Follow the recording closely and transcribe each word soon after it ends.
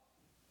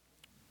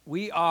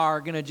We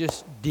are going to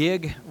just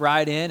dig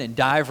right in and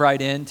dive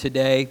right in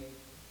today.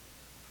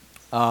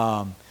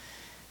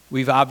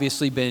 We've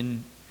obviously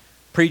been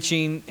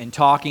preaching and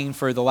talking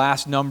for the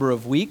last number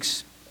of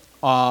weeks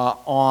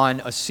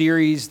on a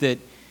series that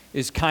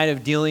is kind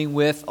of dealing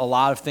with a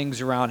lot of things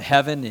around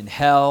heaven and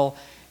hell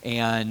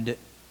and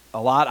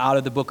a lot out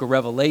of the book of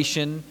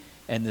Revelation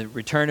and the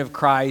return of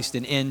Christ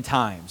and end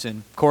times. And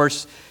of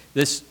course,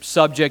 this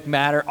subject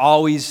matter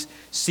always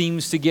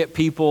seems to get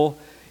people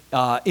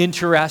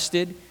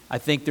interested. I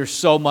think there's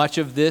so much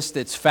of this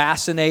that's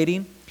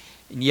fascinating,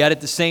 and yet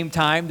at the same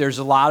time, there's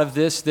a lot of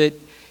this that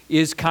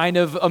is kind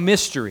of a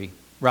mystery,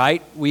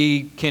 right?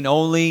 We can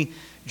only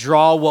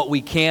draw what we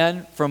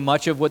can from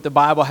much of what the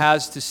Bible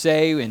has to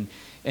say,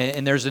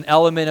 and there's an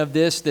element of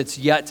this that's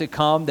yet to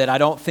come that I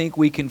don't think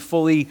we can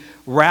fully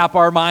wrap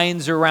our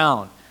minds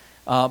around,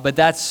 but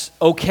that's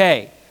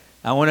okay.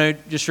 I want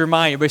to just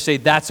remind everybody, say,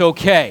 that's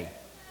okay.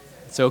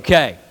 It's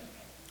okay.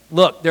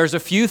 Look, there's a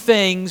few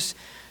things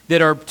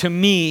that are, to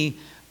me,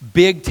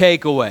 big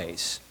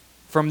takeaways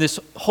from this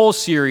whole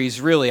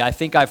series, really. I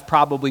think I've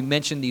probably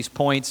mentioned these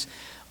points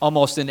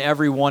almost in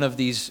every one of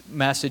these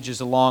messages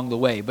along the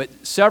way, but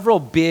several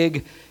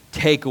big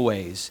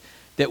takeaways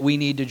that we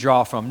need to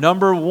draw from.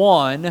 Number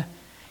one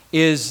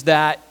is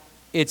that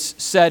it's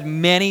said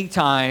many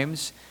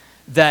times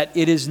that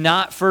it is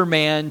not for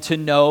man to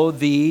know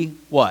the,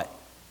 what?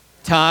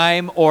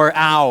 Time or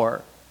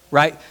hour,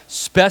 right?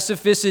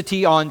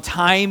 Specificity on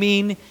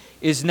timing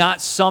is not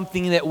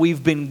something that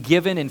we've been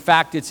given. In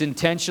fact, it's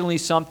intentionally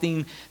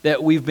something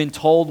that we've been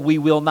told we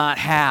will not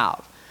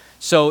have.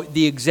 So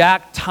the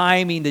exact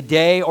timing, the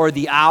day or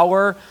the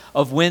hour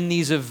of when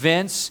these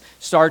events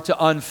start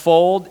to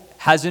unfold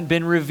hasn't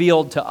been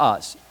revealed to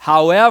us.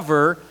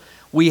 However,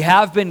 we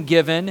have been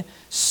given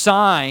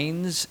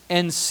signs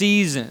and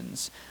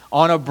seasons.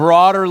 On a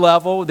broader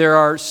level, there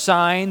are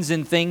signs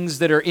and things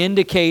that are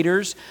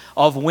indicators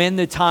of when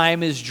the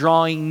time is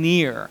drawing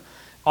near.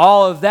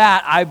 All of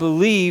that, I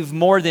believe,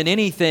 more than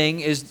anything,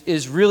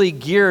 is really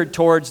geared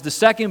towards the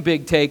second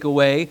big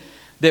takeaway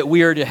that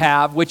we are to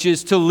have, which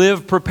is to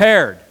live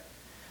prepared,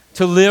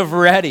 to live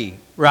ready,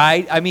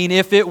 right? I mean,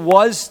 if it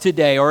was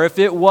today or if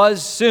it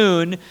was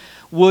soon,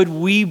 would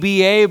we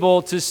be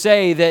able to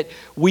say that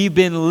we've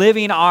been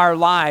living our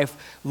life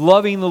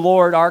loving the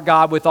Lord our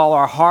God with all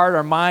our heart,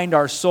 our mind,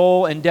 our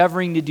soul,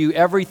 endeavoring to do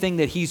everything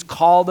that He's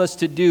called us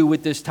to do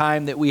with this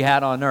time that we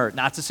had on earth?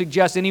 Not to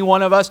suggest any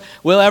one of us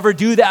will ever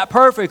do that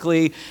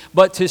perfectly,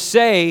 but to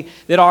say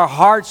that our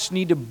hearts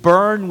need to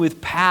burn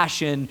with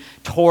passion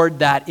toward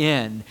that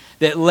end.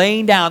 That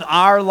laying down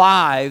our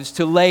lives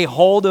to lay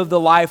hold of the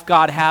life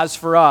God has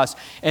for us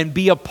and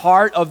be a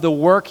part of the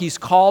work He's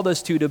called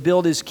us to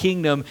build His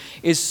kingdom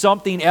is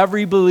something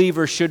every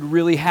believer should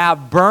really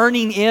have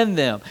burning in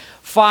them.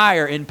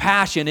 Fire and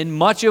passion, and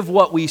much of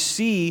what we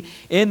see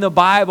in the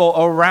Bible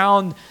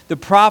around the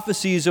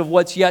prophecies of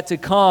what's yet to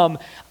come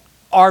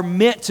are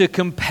meant to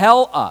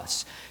compel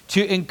us,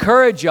 to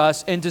encourage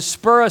us, and to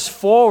spur us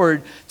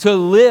forward to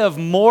live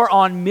more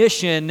on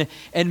mission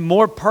and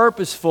more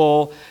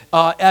purposeful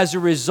as a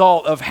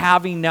result of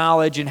having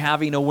knowledge and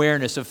having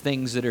awareness of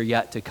things that are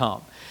yet to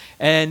come.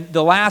 And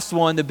the last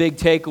one, the big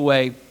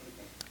takeaway,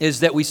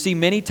 is that we see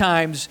many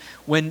times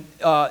when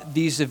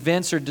these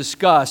events are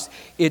discussed,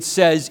 it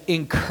says,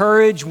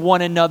 encourage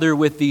one another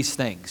with these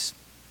things,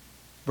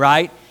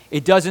 right?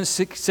 It doesn't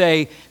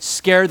say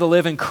scare the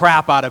living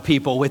crap out of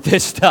people with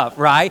this stuff,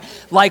 right?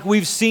 Like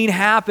we've seen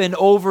happen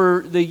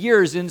over the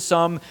years in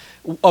some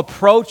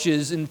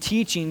approaches and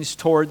teachings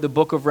toward the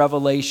book of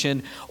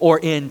Revelation or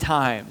end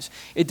times.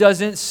 It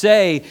doesn't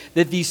say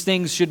that these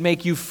things should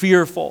make you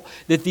fearful,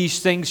 that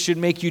these things should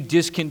make you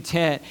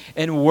discontent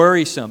and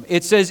worrisome.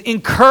 It says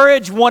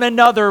encourage one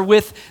another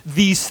with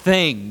these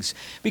things.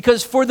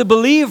 Because for the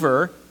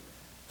believer,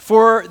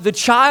 for the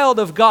child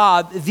of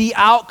God, the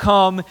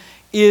outcome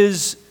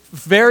is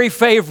very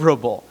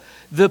favorable.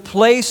 The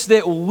place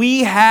that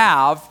we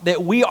have,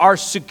 that we are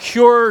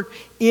secure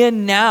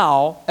in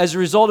now as a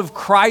result of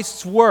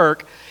Christ's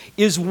work,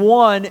 is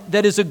one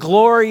that is a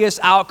glorious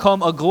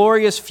outcome, a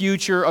glorious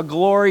future, a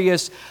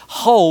glorious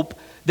hope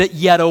that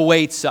yet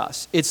awaits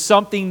us. It's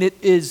something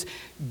that is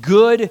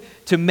good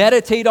to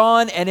meditate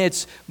on, and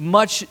it's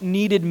much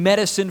needed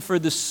medicine for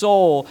the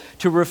soul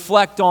to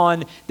reflect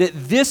on that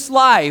this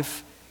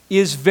life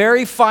is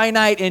very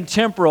finite and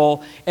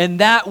temporal, and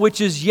that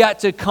which is yet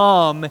to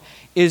come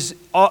is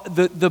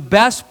the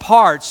best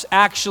parts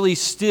actually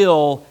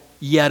still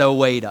yet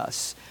await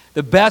us.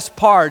 The best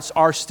parts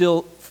are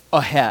still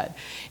ahead.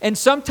 And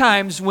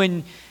sometimes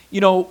when,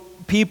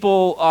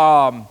 people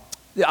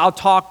I'll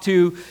talk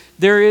to,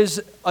 there is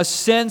a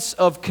sense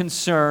of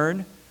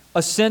concern,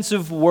 a sense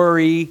of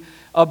worry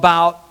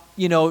about,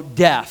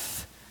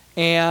 death.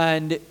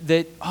 And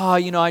that,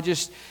 I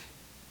just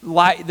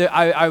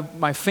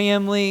my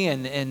family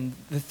and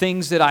the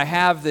things that I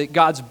have that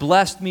God's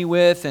blessed me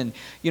with, and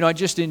I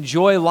just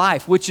enjoy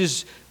life, which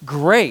is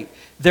great.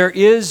 There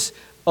is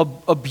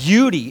a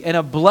beauty and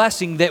a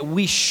blessing that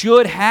we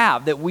should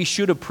have, that we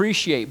should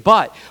appreciate.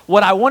 But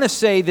what I want to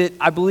say that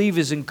I believe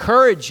is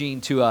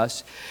encouraging to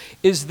us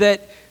is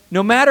that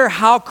no matter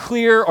how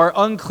clear or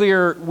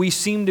unclear we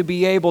seem to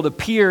be able to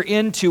peer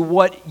into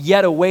what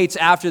yet awaits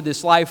after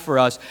this life for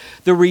us,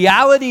 the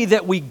reality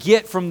that we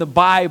get from the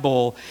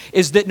Bible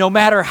is that no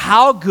matter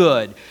how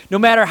good, no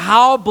matter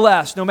how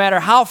blessed, no matter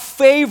how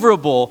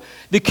favorable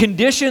the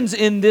conditions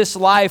in this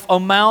life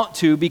amount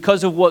to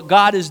because of what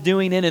God is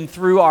doing in and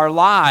through our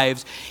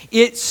lives,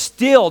 it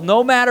still,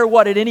 no matter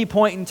what at any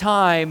point in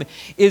time,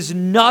 is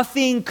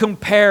nothing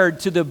compared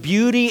to the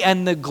beauty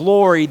and the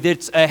glory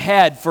that's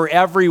ahead for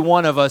every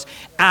one of us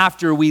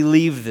after we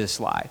leave this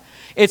life.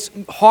 It's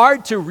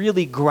hard to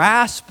really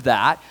grasp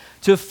that,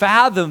 to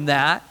fathom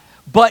that,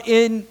 but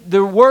in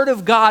the Word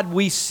of God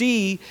we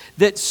see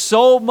that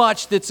so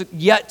much that's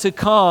yet to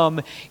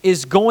come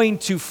is going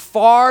to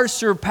far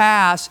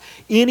surpass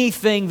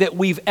anything that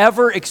we've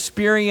ever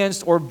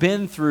experienced or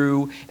been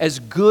through, as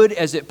good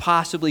as it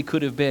possibly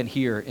could have been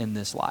here in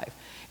this life.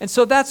 And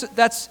so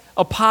that's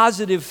a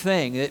positive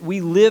thing, that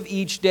we live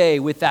each day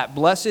with that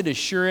blessed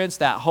assurance,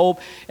 that hope,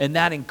 and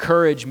that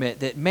encouragement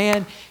that,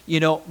 man,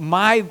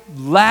 my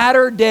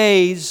latter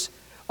days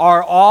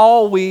are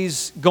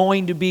always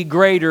going to be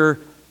greater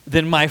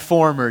than my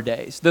former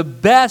days. The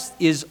best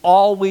is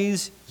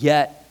always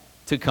yet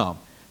to come.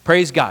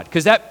 Praise God.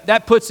 Because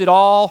that puts it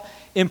all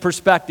in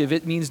perspective.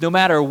 It means no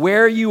matter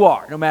where you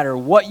are, no matter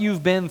what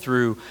you've been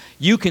through,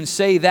 you can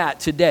say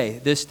that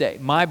today, this day.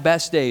 My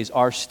best days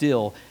are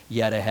still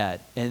yet ahead.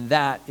 And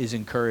that is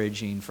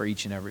encouraging for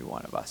each and every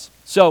one of us.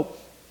 So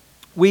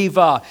we've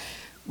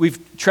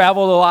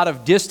traveled a lot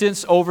of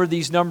distance over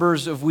these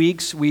numbers of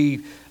weeks.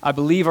 We, I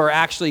believe, are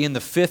actually in the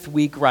 5th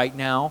week right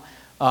now.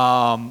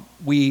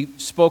 We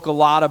spoke a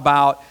lot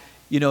about,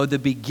 the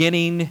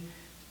beginning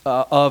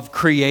of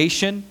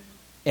creation,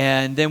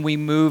 and then we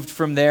moved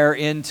from there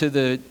into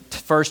the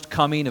first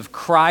coming of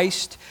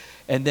Christ,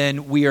 and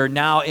then we are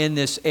now in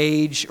this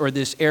age or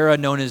this era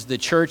known as the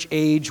church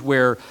age,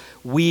 where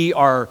we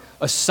are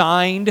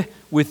assigned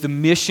with the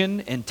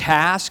mission and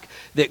task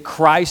that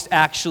Christ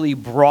actually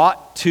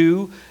brought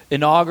to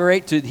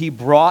inaugurate, he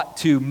brought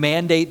to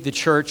mandate the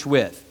church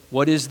with.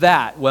 What is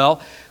that?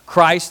 Well,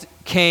 Christ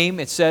came,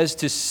 it says,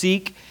 to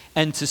seek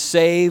and to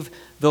save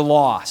the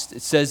lost.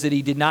 It says that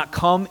he did not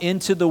come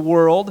into the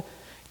world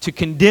to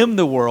condemn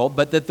the world,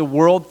 but that the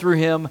world through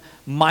him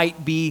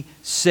might be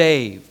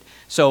saved.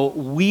 So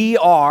we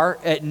are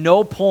at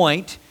no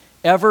point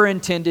ever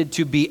intended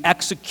to be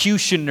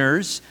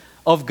executioners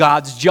of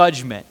God's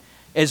judgment.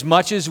 As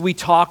much as we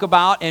talk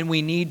about and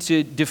we need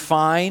to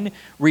define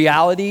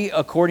reality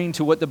according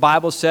to what the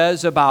Bible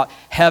says about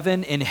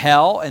heaven and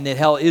hell, and that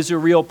hell is a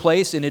real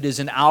place and it is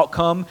an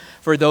outcome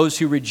for those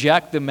who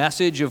reject the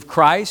message of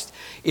Christ,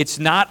 it's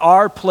not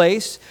our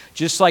place.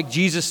 Just like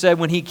Jesus said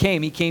when he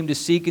came to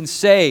seek and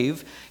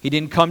save. He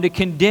didn't come to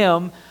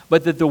condemn,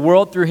 but that the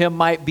world through him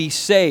might be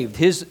saved.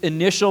 His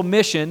initial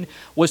mission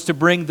was to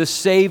bring the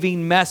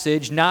saving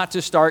message, not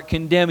to start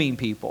condemning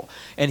people.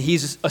 And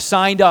he's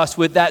assigned us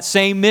with that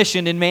same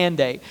mission and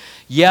mandate.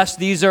 Yes,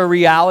 these are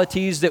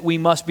realities that we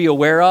must be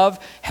aware of,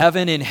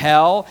 heaven and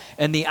hell,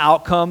 and the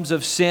outcomes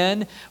of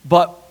sin,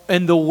 but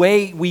in the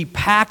way we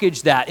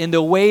package that, in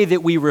the way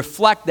that we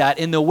reflect that,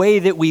 in the way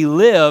that we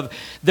live,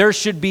 there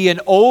should be an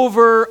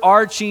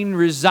overarching,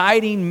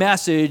 residing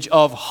message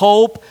of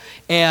hope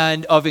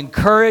and of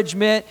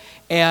encouragement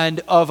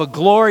and of a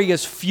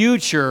glorious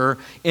future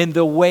in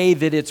the way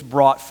that it's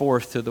brought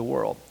forth to the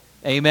world.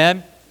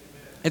 Amen?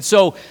 And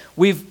so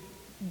we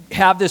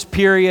have this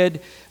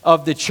period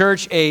of the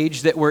church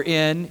age that we're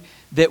in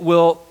that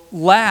will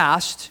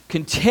last,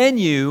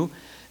 continue,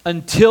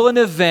 until an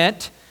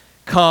event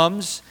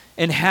comes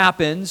and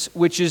happens,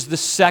 which is the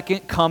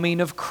second coming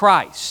of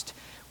Christ.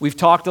 We've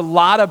talked a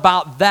lot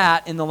about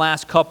that in the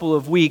last couple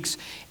of weeks,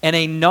 and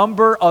a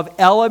number of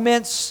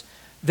elements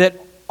that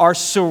are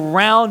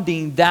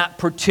surrounding that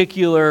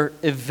particular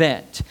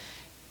event.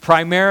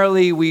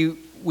 Primarily,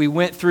 we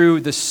went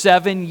through the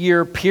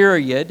 7-year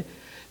period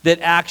that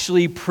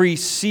actually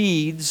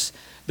precedes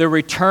the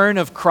return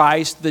of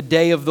Christ, the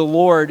day of the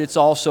Lord, it's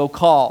also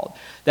called.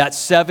 That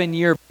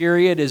 7-year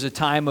period is a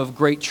time of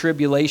great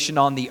tribulation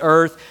on the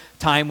earth,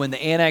 time when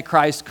the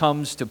Antichrist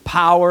comes to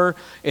power.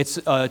 It's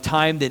a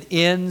time that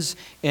ends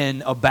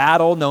in a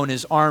battle known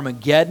as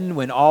Armageddon,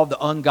 when all the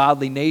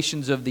ungodly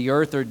nations of the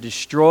earth are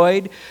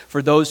destroyed.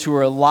 For those who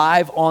are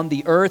alive on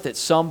the earth at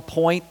some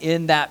point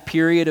in that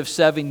period of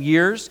 7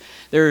 years,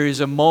 there is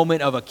a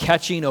moment of a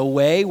catching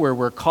away where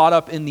we're caught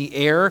up in the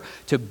air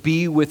to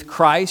be with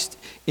Christ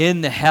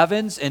in the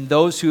heavens, and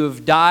those who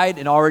have died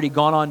and already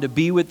gone on to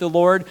be with the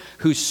Lord,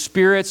 whose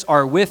spirits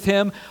are with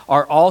him,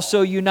 are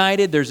also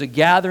united. There's a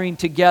gathering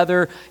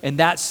together, and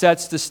that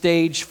sets the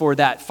stage for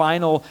that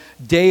final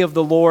day of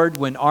the Lord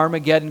when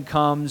Armageddon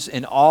comes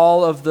and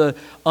all of the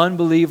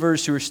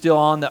unbelievers who are still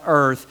on the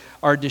earth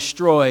are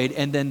destroyed,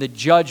 and then the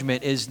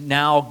judgment is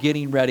now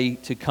getting ready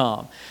to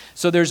come.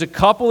 So there's a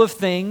couple of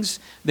things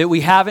that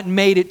we haven't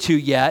made it to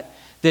yet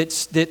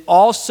that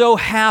also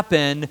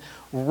happen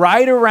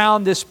right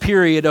around this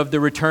period of the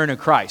return of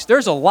Christ.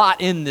 There's a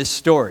lot in this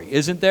story,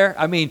 isn't there?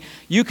 I mean,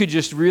 you could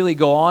just really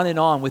go on and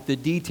on with the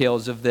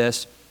details of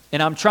this,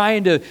 and I'm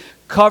trying to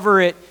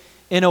cover it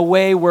in a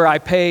way where I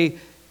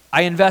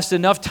invest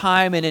enough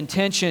time and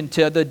intention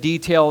to the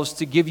details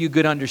to give you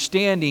good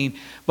understanding.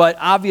 But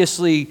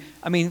obviously,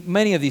 I mean,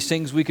 many of these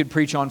things we could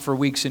preach on for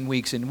weeks and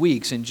weeks and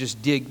weeks and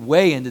just dig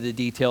way into the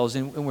details,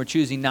 and we're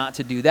choosing not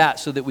to do that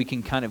so that we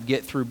can kind of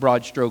get through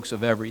broad strokes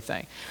of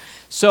everything.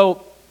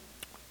 So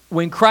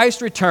when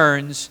Christ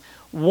returns,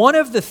 one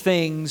of the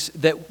things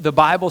that the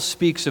Bible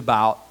speaks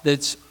about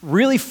that's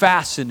really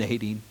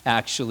fascinating,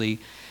 actually,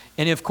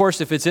 and of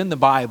course, if it's in the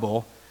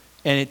Bible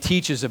and it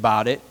teaches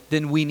about it,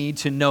 then we need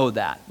to know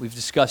that. We've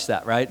discussed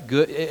that, right?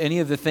 Any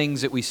of the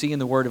things that we see in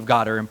the Word of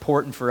God are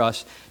important for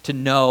us to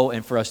know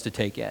and for us to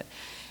take in.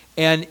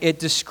 And it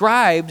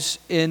describes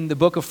in the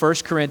book of 1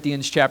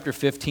 Corinthians chapter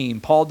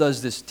 15, Paul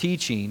does this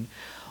teaching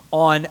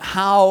on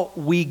how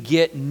we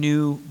get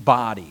new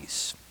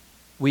bodies.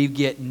 We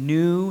get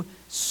new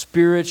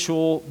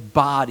spiritual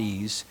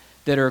bodies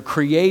that are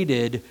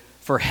created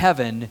for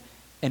heaven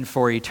and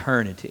for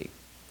eternity.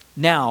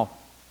 Now,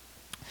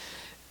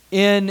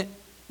 in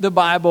the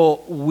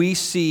Bible, we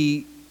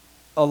see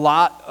a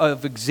lot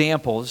of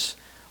examples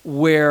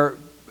where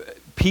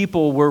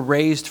people were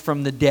raised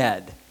from the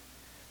dead.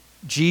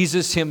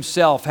 Jesus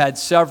himself had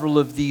several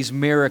of these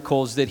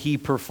miracles that he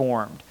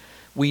performed.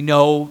 We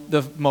know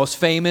the most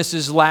famous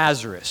is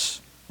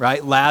Lazarus,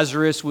 right?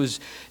 Lazarus was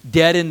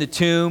dead in the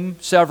tomb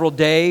several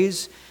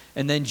days,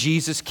 and then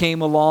Jesus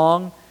came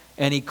along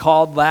and he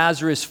called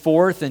Lazarus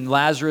forth, and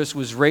Lazarus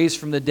was raised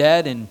from the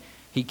dead, and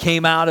he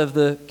came out of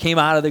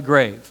the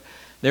grave.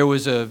 There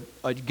was a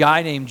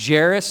guy named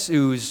Jairus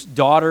whose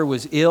daughter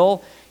was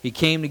ill. He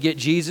came to get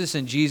Jesus,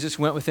 and Jesus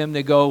went with him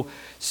to go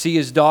see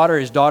his daughter.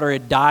 His daughter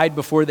had died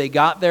before they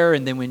got there,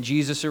 and then when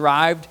Jesus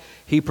arrived,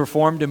 he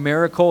performed a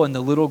miracle, and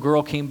the little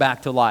girl came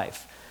back to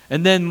life.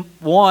 And then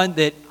one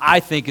that I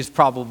think is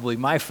probably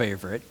my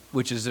favorite,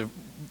 which is the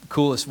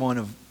coolest one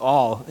of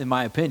all, in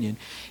my opinion,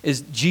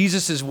 is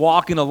Jesus is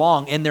walking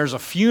along, and there's a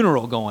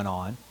funeral going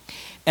on,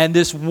 and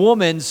this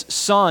woman's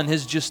son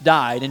has just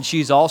died, and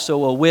she's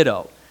also a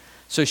widow.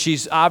 So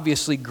she's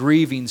obviously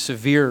grieving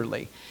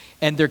severely.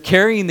 And they're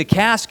carrying the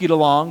casket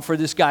along for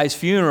this guy's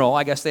funeral.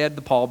 I guess they had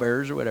the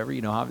pallbearers or whatever,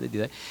 you know how they do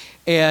that.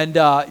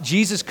 And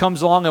Jesus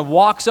comes along and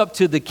walks up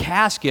to the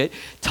casket,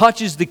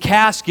 touches the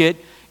casket,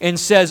 and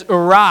says,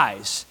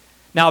 "Arise."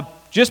 Now,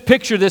 just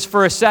picture this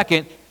for a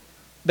second.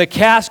 The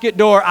casket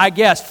door, I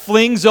guess,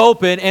 flings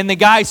open, and the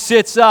guy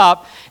sits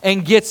up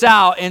and gets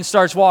out and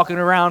starts walking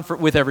around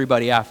with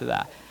everybody after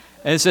that.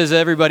 And it says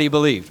everybody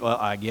believed. Well,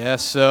 I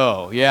guess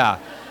so, yeah.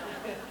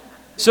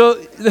 So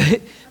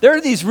there are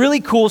these really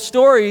cool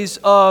stories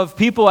of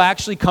people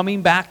actually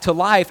coming back to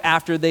life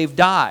after they've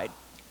died.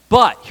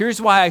 But here's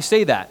why I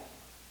say that.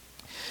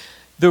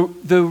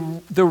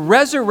 The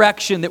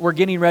resurrection that we're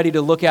getting ready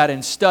to look at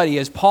and study,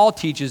 as Paul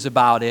teaches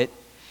about it,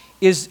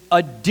 is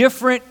a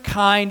different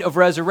kind of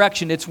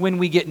resurrection. It's when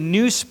we get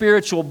new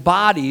spiritual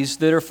bodies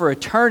that are for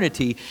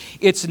eternity.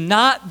 It's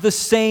not the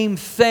same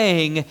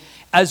thing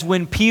as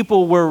when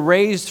people were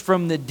raised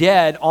from the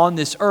dead on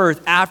this earth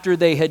after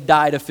they had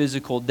died a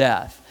physical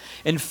death.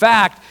 In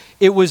fact,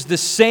 it was the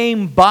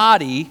same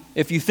body,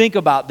 if you think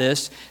about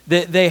this,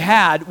 that they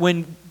had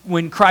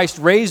when Christ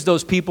raised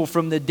those people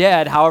from the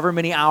dead, however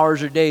many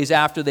hours or days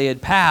after they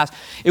had passed.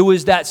 It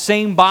was that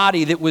same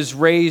body that was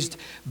raised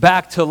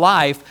back to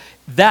life.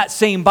 That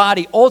same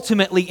body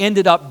ultimately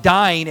ended up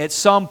dying at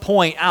some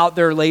point out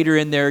there later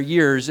in their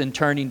years and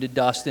turning to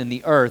dust in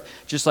the earth,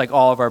 just like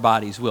all of our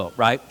bodies will,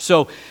 right?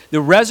 So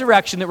the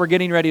resurrection that we're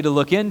getting ready to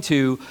look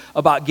into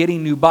about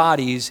getting new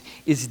bodies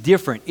is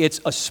different. It's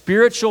a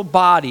spiritual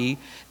body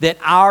that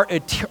our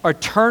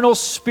eternal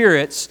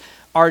spirits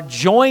are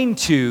joined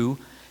to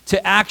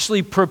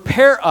actually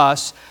prepare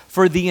us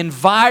for the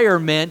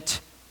environment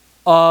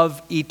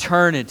of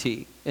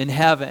eternity in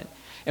heaven.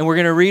 And we're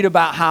going to read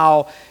about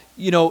how,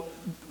 you know,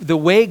 the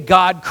way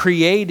God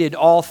created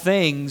all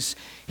things,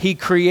 He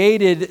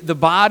created the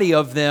body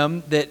of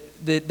them that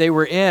they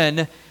were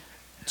in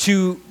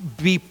to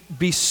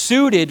be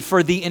suited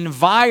for the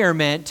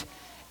environment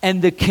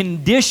and the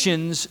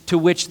conditions to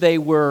which they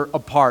were a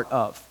part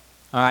of.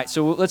 All right,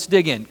 so let's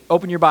dig in.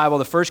 Open your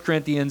Bible to 1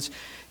 Corinthians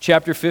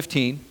chapter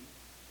 15.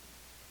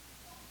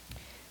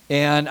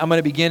 And I'm going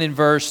to begin in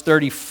verse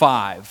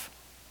 35.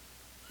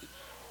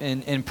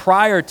 And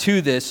prior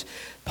to this,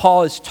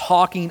 Paul is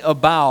talking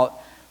about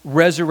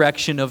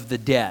resurrection of the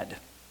dead.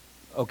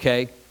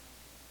 Okay?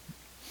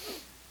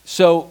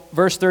 So,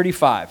 verse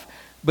 35.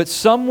 But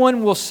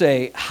someone will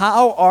say,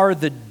 how are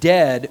the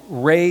dead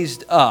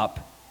raised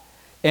up,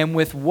 and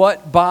with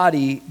what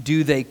body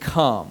do they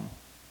come?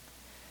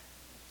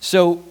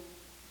 So,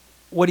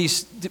 what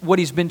he's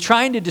been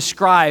trying to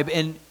describe,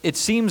 and it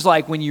seems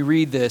like when you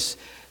read this,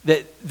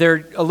 that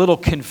they're a little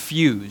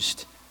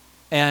confused,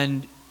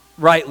 and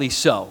rightly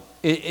so.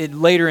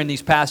 Later in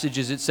these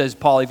passages, it says,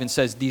 Paul even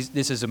says,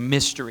 this is a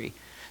mystery.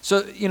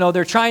 So,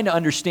 they're trying to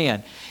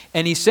understand.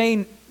 And he's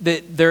saying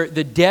that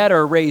the dead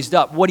are raised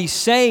up. What he's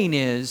saying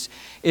is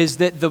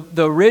that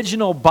the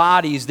original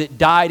bodies that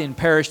died and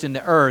perished in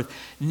the earth,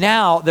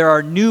 now there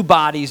are new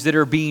bodies that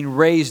are being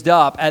raised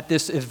up at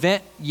this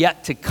event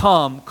yet to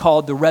come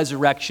called the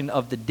resurrection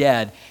of the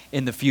dead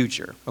in the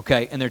future.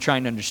 Okay? And they're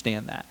trying to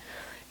understand that.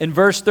 In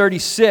verse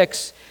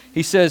 36,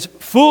 he says,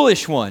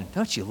 foolish one.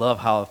 Don't you love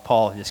how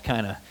Paul just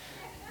kind of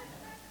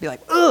be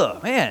like,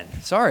 ugh, man,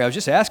 sorry, I was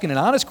just asking an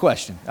honest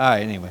question. All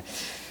right, anyway.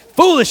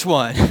 Foolish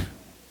one.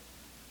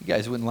 You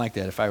guys wouldn't like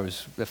that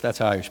if that's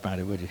how I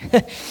responded, would you?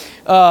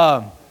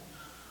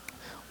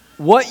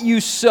 What you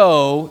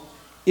sow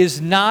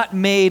is not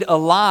made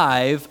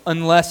alive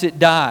unless it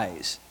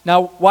dies.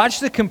 Now, watch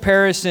the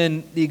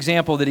comparison, the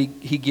example that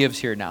he gives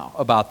here now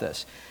about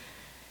this.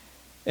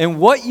 And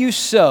what you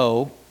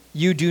sow,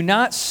 you do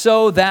not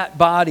sow that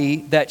body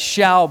that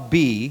shall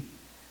be,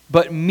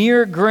 but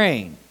mere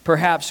grain,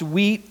 perhaps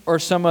wheat or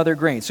some other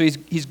grain. So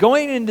he's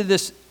going into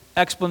this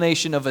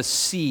explanation of a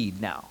seed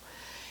now.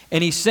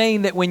 And he's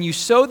saying that when you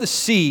sow the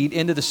seed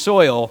into the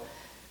soil,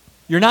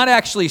 you're not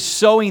actually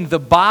sowing the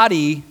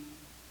body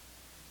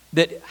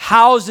that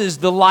houses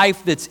the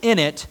life that's in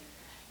it.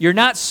 You're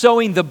not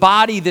sowing the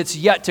body that's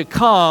yet to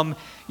come.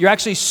 You're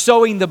actually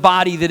sowing the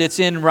body that it's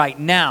in right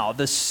now,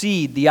 the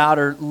seed, the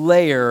outer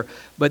layer,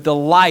 but the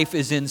life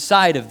is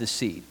inside of the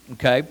seed,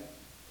 okay?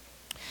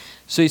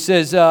 So he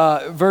says,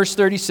 verse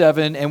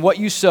 37, and what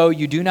you sow,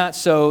 you do not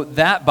sow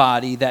that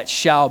body that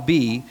shall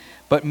be,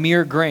 but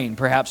mere grain,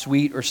 perhaps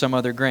wheat or some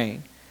other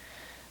grain.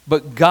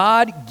 But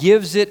God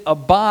gives it a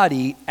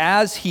body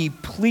as he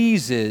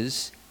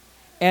pleases,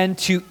 and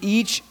to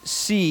each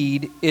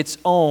seed its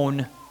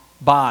own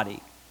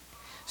body.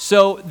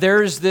 So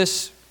there's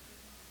this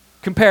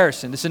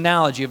comparison, this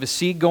analogy of a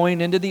seed going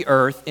into the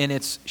earth in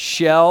its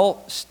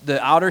shell, the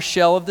outer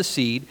shell of the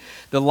seed.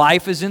 The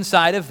life is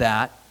inside of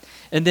that.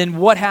 And then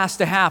what has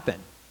to happen?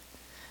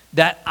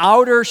 That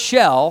outer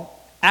shell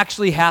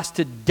actually has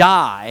to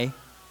die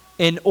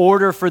in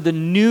order for the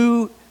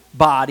new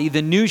body,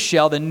 the new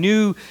shell, the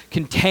new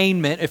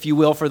containment, if you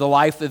will, for the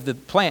life of the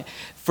plant,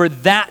 for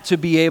that to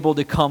be able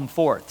to come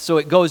forth. So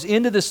it goes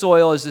into the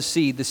soil as the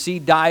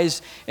seed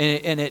dies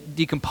and it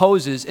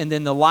decomposes, and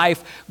then the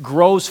life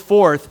grows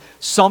forth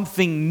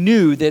something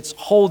new that's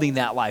holding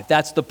that life.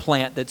 That's the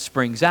plant that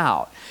springs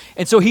out.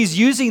 And so he's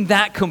using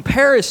that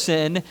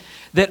comparison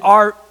that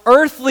our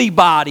earthly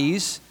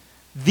bodies,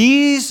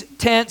 these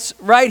tents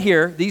right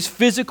here, these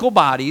physical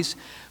bodies,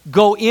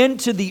 go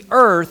into the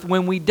earth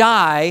when we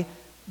die,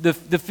 the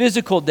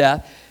physical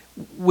death,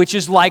 which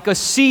is like a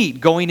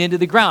seed going into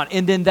the ground.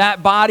 And then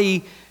that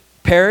body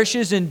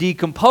perishes and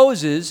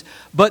decomposes,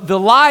 but the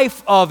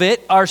life of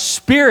it, our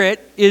spirit,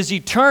 is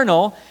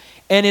eternal,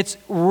 and it's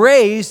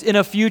raised in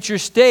a future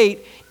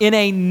state in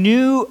a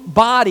new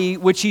body,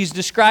 which he's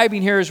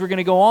describing here as we're going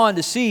to go on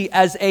to see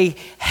as a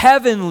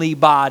heavenly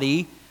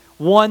body,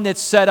 one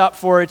that's set up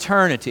for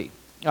eternity.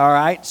 All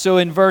right, so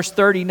in verse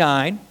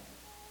 39,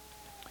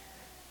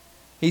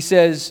 he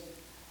says,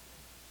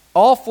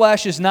 all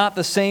flesh is not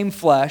the same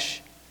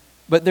flesh,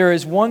 but there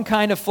is one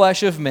kind of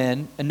flesh of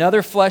men,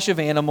 another flesh of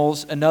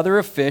animals, another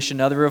of fish,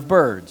 another of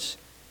birds.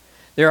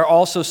 There are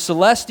also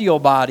celestial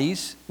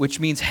bodies, which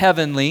means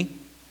heavenly,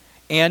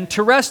 and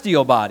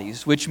terrestrial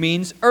bodies, which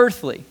means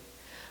earthly.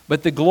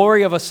 But the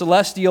glory of a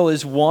celestial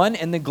is one,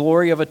 and the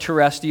glory of a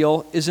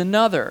terrestrial is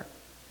another.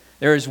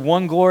 There is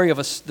one glory of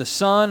the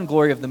sun,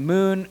 glory of the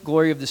moon,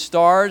 glory of the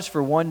stars,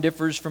 for one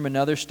differs from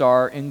another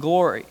star in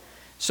glory.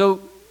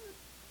 So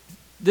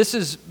this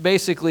is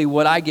basically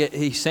what I get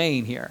he's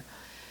saying here.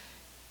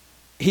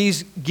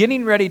 He's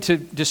getting ready to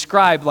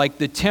describe like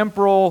the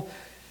temporal,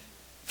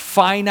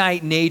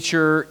 finite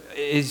nature,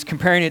 is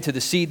comparing it to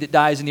the seed that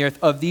dies in the earth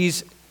of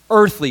these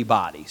earthly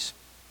bodies.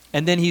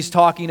 And then he's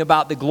talking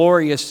about the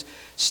glorious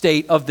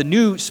state of the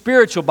new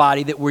spiritual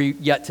body that we're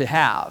yet to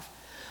have.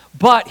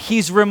 But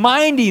he's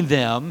reminding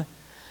them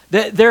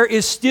that there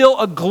is still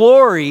a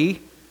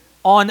glory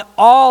on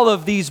all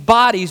of these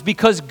bodies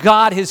because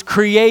God has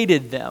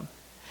created them.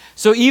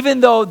 So even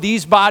though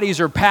these bodies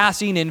are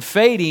passing and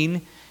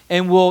fading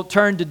and will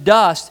turn to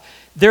dust,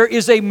 there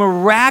is a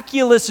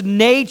miraculous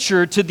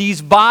nature to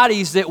these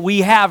bodies that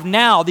we have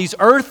now, these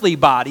earthly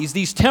bodies,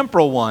 these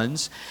temporal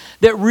ones,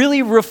 that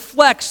really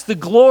reflects the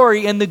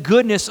glory and the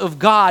goodness of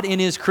God in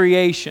His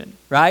creation,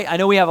 right? I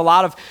know we have a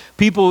lot of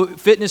people,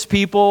 fitness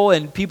people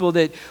and people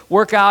that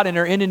work out and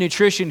are into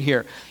nutrition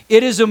here.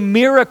 It is a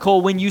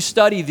miracle when you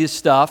study this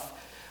stuff,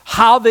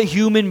 how the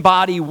human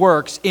body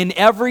works in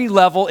every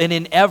level and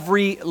in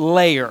every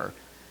layer.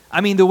 I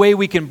mean, the way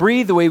we can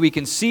breathe, the way we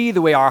can see,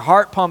 the way our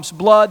heart pumps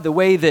blood, the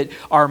way that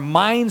our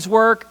minds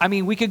work. I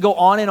mean, we could go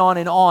on and on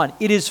and on.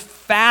 It is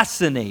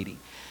fascinating.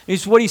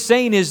 What he's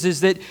saying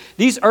is that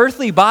these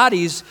earthly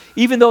bodies,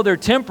 even though they're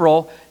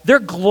temporal, they're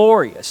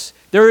glorious.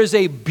 There is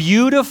a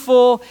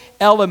beautiful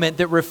element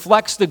that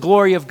reflects the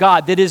glory of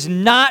God that is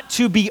not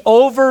to be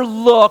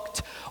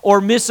overlooked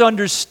or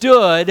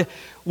misunderstood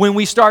when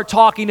we start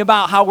talking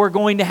about how we're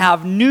going to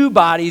have new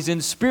bodies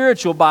and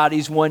spiritual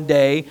bodies one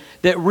day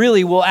that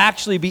really will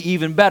actually be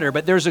even better.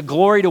 But there's a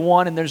glory to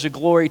one and there's a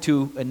glory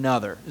to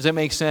another. Does that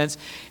make sense?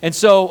 And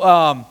so,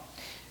 and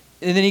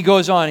then he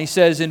goes on. He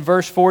says in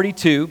verse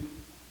 42,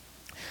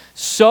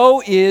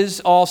 so is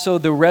also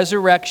the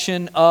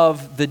resurrection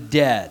of the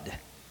dead.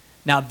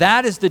 Now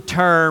that is the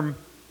term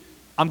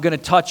I'm going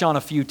to touch on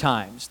a few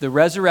times. The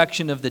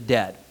resurrection of the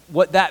dead.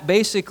 What that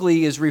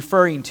basically is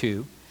referring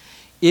to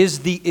is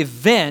the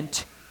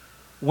event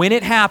when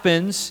it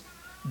happens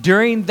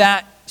during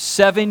that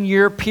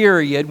 7-year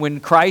period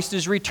when Christ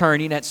is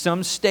returning at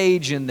some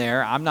stage in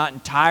there. I'm not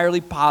entirely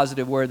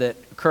positive where that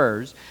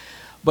occurs,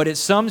 but at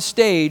some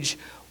stage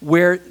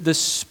where the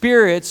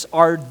spirits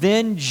are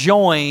then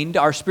joined,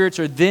 our spirits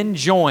are then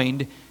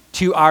joined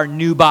to our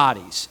new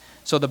bodies.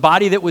 So the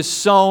body that was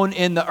sown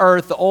in the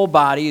earth, the old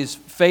body, is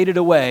faded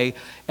away,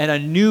 and a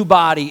new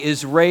body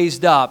is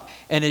raised up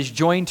and is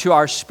joined to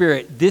our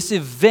spirit. This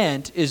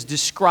event is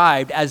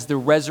described as the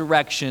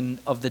resurrection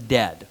of the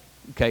dead.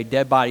 Okay,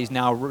 dead bodies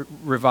now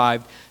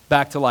revived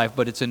back to life,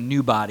 but it's a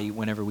new body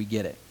whenever we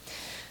get it.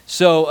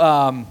 So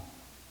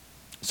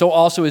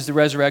also is the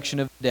resurrection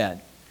of the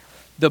dead.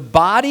 The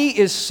body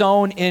is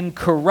sown in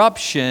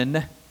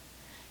corruption,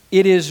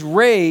 it is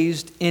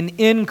raised in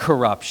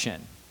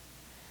incorruption.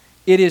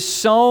 It is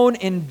sown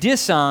in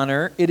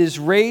dishonor, it is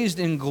raised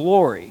in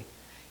glory.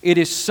 It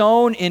is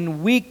sown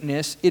in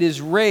weakness, it is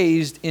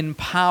raised in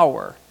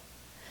power.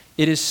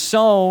 It is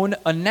sown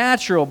a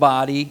natural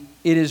body,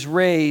 it is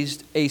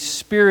raised a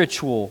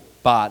spiritual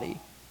body.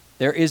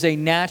 There is a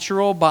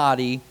natural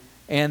body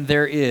and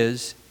there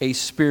is a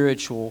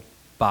spiritual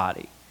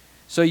body.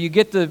 So you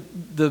get the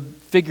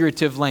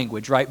figurative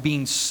language, right?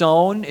 Being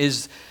sown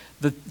is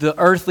the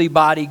earthly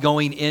body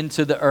going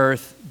into the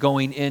earth,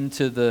 going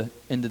into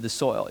the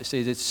soil. It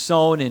says it's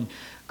sown in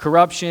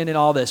corruption and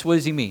all this. What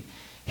does he mean?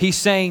 He's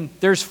saying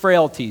there's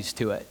frailties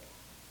to it.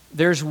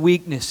 There's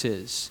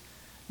weaknesses.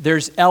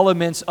 There's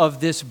elements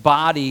of this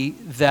body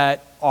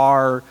that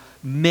are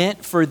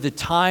meant for the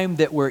time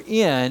that we're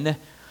in,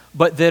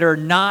 but that are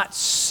not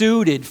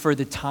suited for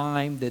the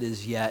time that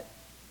is yet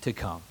to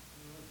come.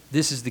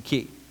 This is the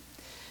key.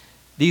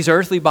 These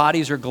earthly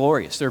bodies are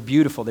glorious. They're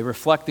beautiful. They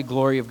reflect the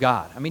glory of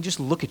God. I mean, just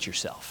look at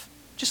yourself.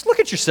 Just look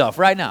at yourself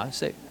right now and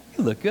say,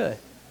 you look good.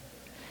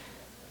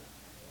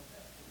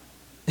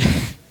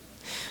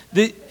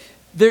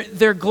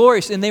 They're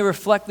glorious and they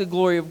reflect the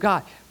glory of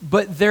God.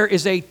 But there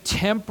is a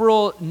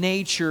temporal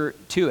nature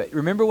to it.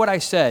 Remember what I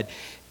said.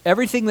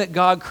 Everything that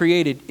God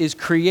created is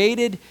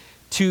created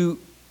to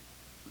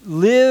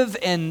live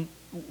and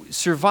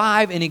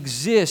survive and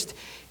exist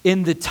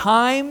in the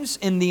times,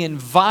 in the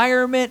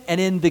environment,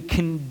 and in the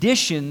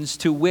conditions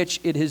to which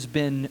it has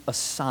been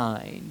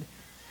assigned.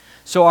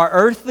 So our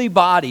earthly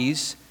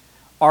bodies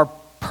are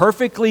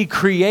perfectly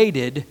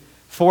created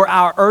for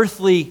our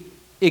earthly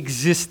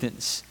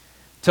existence,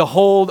 to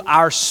hold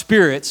our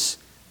spirits,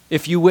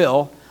 if you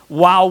will,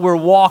 while we're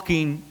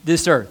walking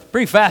this earth.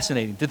 Pretty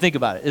fascinating to think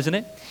about it, isn't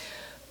it?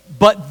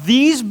 But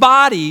these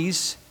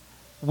bodies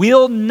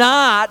will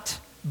not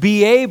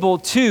be able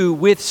to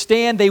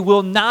withstand, they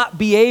will not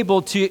be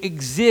able to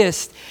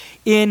exist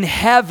in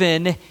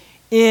heaven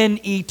in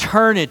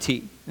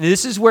eternity. And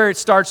this is where it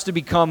starts to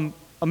become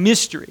a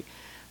mystery.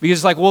 Because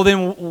it's like, well,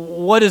 then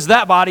what is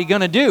that body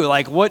going to do?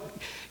 Like, what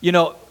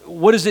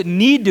does it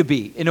need to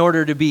be in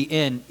order to be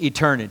in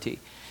eternity?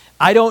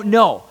 I don't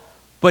know.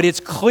 But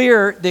it's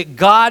clear that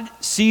God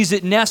sees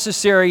it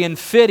necessary and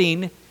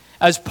fitting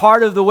as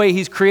part of the way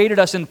He's created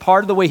us and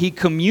part of the way He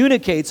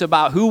communicates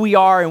about who we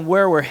are and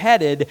where we're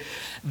headed,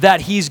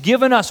 that He's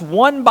given us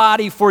one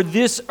body for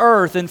this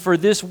earth and for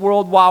this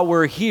world while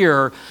we're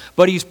here,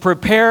 but He's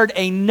prepared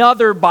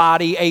another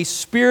body, a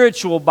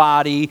spiritual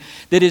body,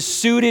 that is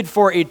suited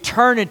for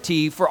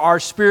eternity for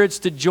our spirits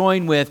to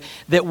join with,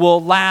 that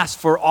will last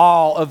for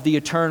all of the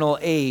eternal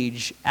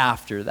age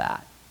after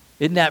that.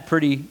 Isn't that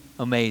pretty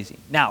amazing?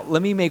 Now,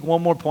 let me make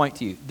one more point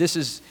to you. This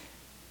is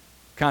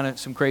kind of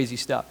some crazy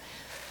stuff.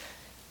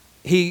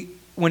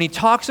 When he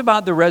talks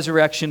about the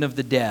resurrection of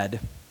the dead,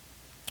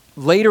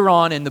 later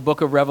on in the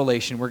book of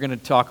Revelation, we're going to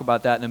talk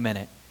about that in a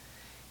minute,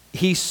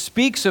 he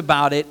speaks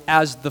about it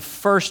as the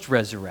first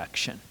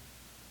resurrection,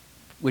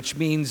 which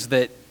means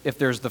that if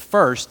there's the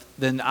first,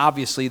 then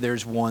obviously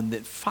there's one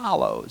that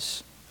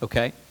follows,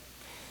 okay?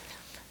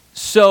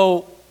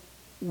 So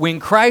when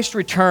Christ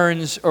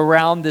returns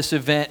around this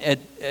event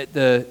at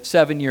the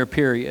 7-year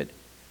period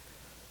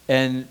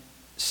and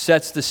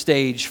sets the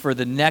stage for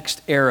the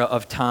next era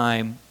of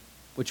time,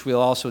 which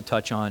we'll also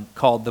touch on,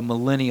 called the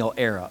millennial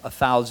era,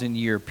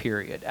 1,000-year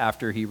period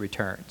after he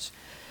returns.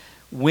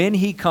 When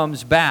he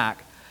comes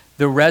back,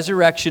 the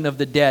resurrection of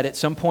the dead at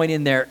some point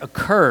in there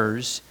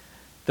occurs,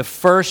 the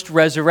first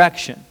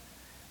resurrection.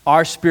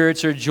 Our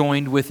spirits are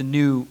joined with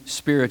new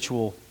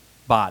spiritual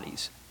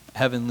bodies,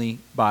 heavenly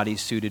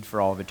bodies suited for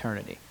all of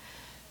eternity.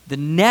 The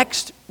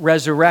next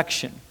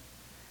resurrection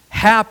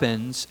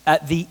happens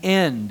at the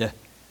end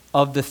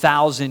of the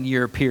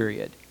 1,000-year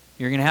period.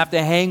 You're going to have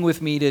to hang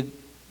with me to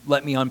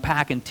let me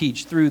unpack and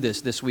teach through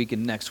this week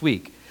and next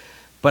week.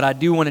 But I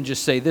do want to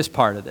just say this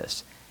part of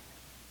this,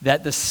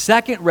 that the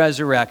second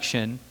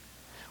resurrection,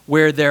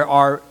 where there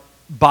are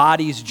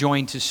bodies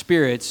joined to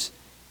spirits,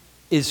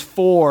 is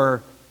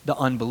for the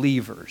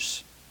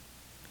unbelievers.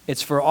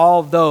 It's for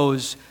all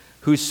those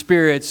whose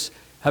spirits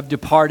have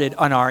departed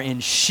and are in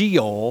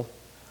Sheol,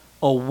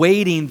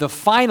 awaiting the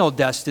final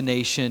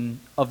destination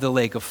of the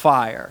lake of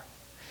fire.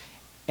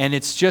 And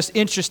it's just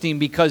interesting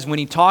because when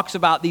he talks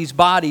about these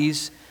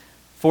bodies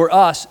for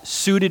us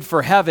suited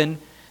for heaven,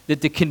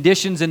 that the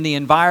conditions and the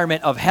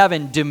environment of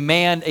heaven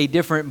demand a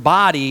different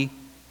body,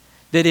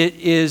 that it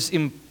is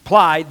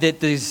implied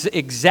that the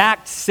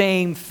exact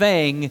same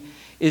thing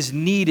is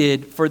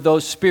needed for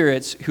those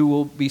spirits who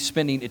will be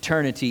spending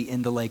eternity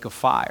in the lake of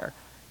fire.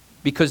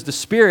 Because the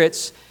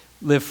spirits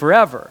live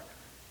forever.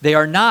 They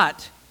are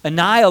not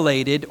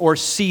annihilated or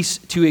cease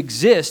to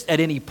exist at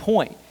any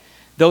point.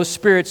 Those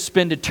spirits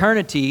spend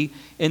eternity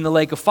in the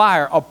lake of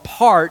fire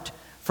apart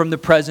from the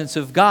presence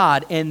of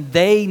God, and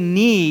they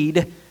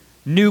need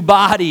new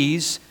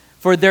bodies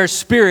for their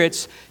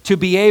spirits to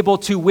be able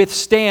to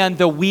withstand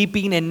the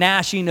weeping and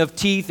gnashing of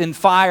teeth and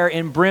fire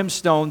and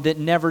brimstone that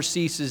never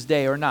ceases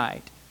day or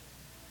night.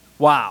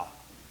 Wow.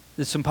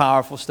 There's some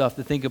powerful stuff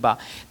to think about.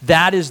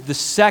 That is the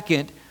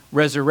second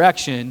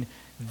resurrection.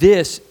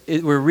 This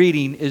we're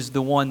reading is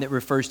the one that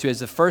refers to as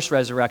the first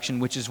resurrection,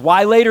 which is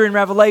why later in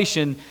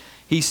Revelation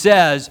he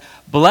says,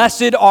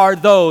 "Blessed are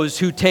those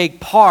who take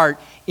part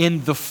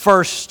in the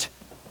first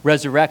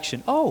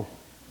resurrection." Oh,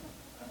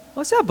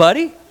 what's that,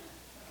 buddy?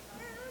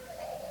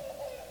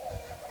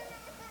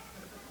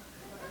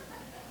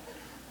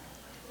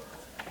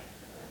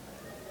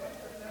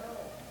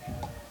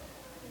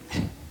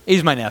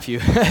 He's my nephew.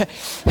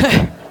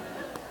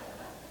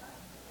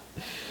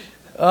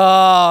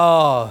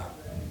 Oh.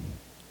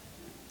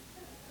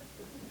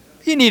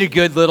 You need a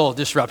good little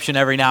disruption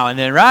every now and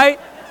then, right?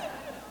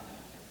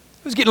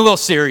 It was getting a little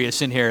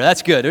serious in here.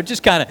 That's good. It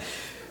just kind of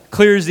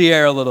clears the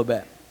air a little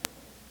bit.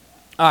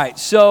 All right,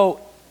 so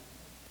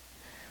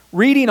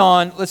reading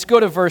on, let's go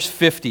to verse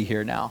 50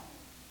 here now.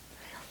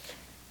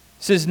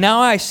 It says, "Now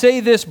I say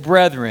this,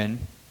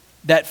 brethren,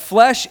 that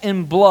flesh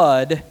and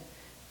blood,"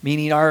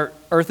 meaning our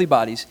earthly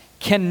bodies,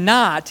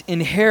 "cannot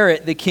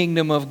inherit the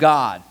kingdom of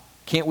God."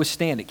 Can't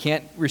withstand it,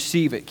 can't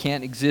receive it,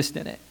 can't exist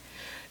in it.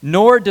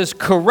 "Nor does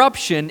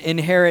corruption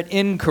inherit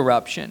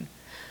incorruption.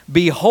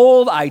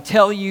 Behold, I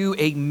tell you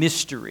a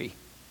mystery."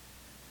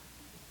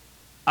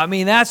 I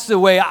mean, that's the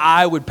way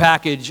I would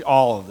package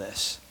all of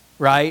this,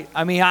 right?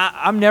 I mean,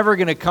 I'm never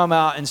going to come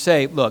out and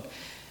say, look,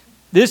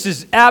 this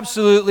is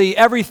absolutely,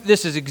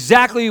 this is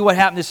exactly what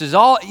happened. This is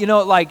all,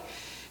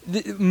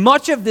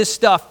 much of this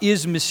stuff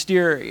is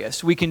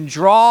mysterious. We can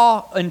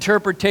draw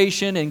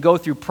interpretation and go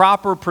through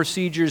proper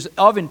procedures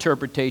of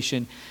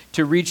interpretation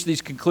to reach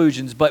these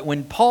conclusions. But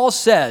when Paul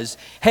says,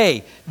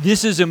 hey,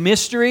 this is a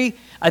mystery,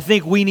 I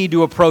think we need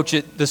to approach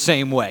it the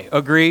same way.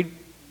 Agreed?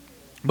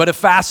 But a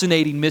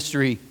fascinating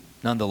mystery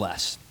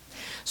nonetheless.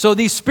 So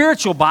these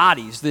spiritual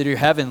bodies that are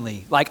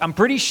heavenly, I'm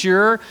pretty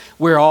sure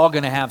we're all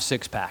going to have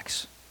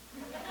six-packs.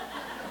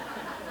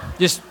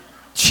 Just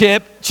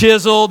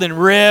chiseled and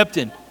ripped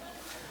and,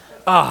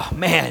 oh,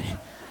 man.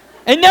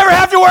 And never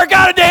have to work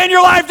out a day in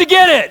your life to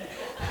get it.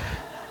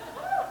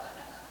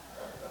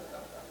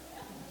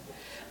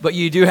 But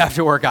you do have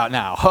to work out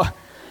now.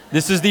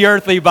 This is the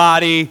earthly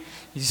body,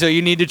 so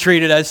you need to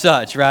treat it as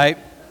such, right?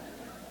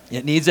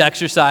 It needs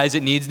exercise,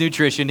 it needs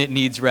nutrition, it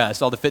needs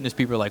rest. All the fitness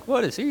people are like,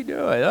 what is he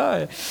doing?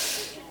 Oh.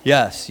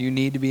 Yes, you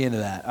need to be into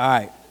that. All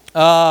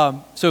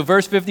right. So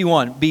verse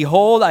 51,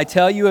 "Behold, I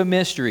tell you a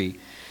mystery.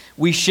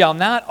 We shall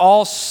not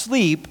all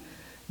sleep,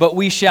 but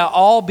we shall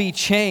all be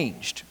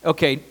changed."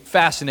 Okay,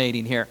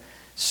 fascinating here.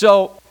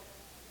 So,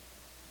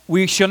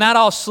 we shall not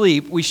all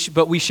sleep,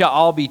 but we shall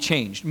all be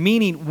changed.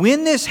 Meaning,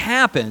 when this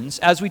happens,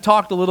 as we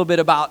talked a little bit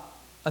about,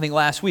 I think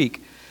last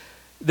week,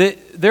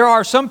 that there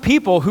are some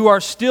people who are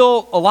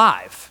still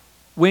alive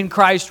when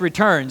Christ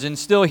returns and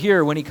still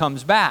here when he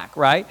comes back,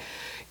 right?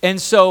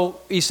 And so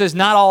he says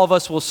not all of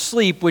us will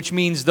sleep, which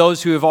means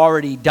those who have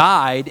already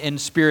died and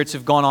spirits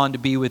have gone on to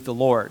be with the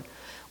Lord.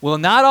 We'll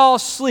not all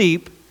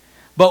sleep,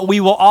 but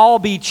we will all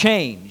be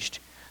changed.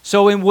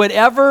 So in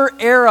whatever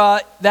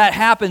era that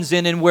happens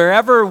in and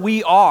wherever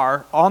we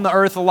are on the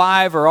earth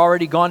alive or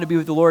already gone to be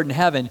with the Lord in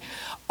heaven,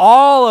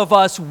 all of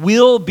us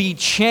will be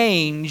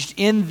changed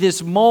in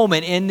this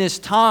moment, in this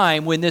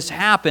time when this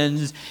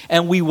happens,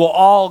 and we will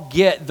all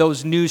get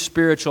those new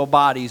spiritual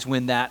bodies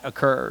when that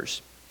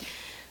occurs.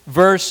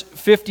 Verse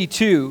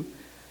 52,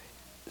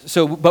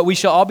 but we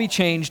shall all be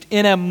changed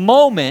in a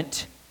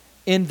moment,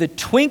 in the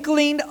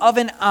twinkling of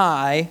an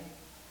eye,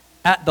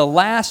 at the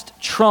last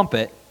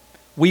trumpet,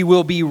 we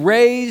will be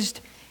raised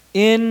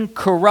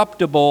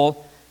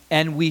incorruptible,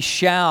 and we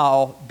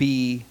shall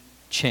be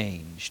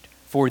changed.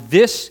 For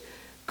this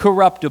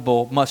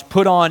corruptible must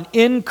put on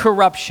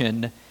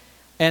incorruption,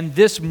 and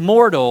this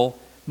mortal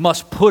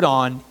must put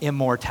on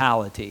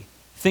immortality.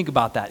 Think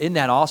about that. Isn't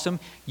that awesome?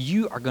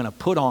 You are going to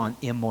put on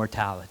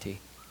immortality.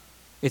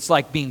 It's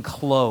like being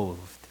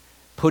clothed,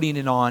 putting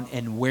it on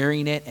and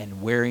wearing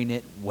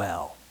it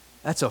well.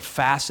 That's a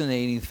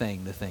fascinating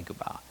thing to think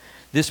about.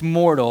 This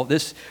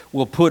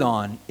will put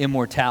on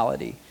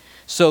immortality.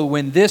 So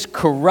when this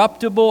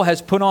corruptible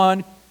has put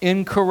on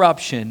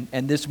incorruption,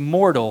 and this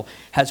mortal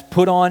has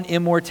put on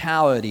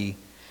immortality,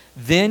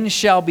 then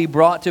shall be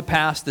brought to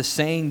pass the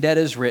saying that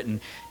is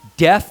written,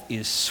 death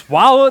is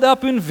swallowed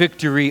up in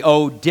victory.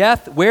 O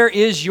death, where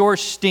is your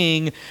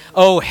sting?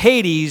 O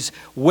Hades,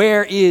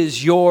 where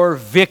is your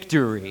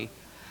victory?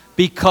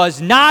 Because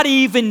not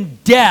even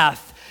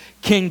death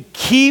can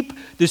keep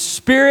the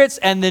spirits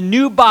and the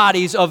new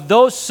bodies of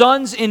those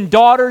sons and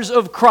daughters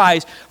of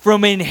Christ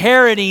from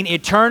inheriting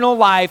eternal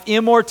life,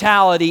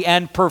 immortality,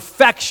 and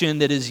perfection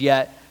that is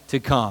yet to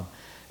come.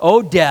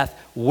 O death,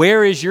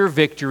 where is your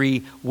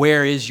victory?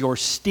 Where is your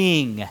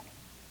sting?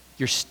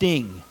 Your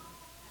sting.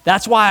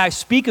 That's why I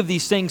speak of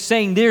these things,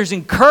 saying there's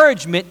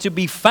encouragement to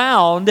be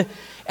found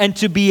and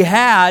to be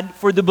had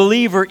for the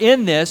believer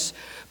in this,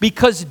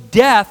 because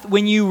death,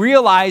 when you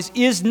realize,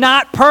 is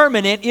not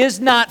permanent, is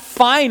not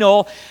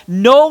final,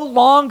 no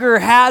longer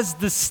has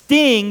the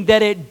sting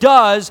that it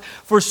does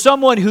for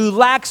someone who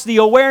lacks the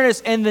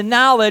awareness and the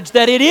knowledge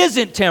that it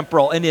isn't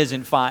temporal and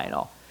isn't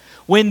final.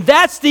 When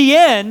that's the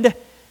end,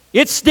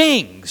 it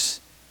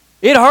stings.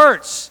 It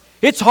hurts.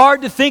 It's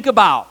hard to think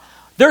about.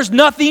 There's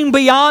nothing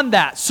beyond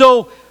that.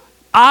 So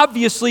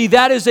obviously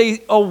that is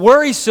a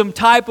worrisome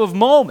type of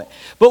moment.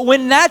 But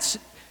when that's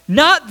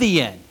not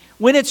the end,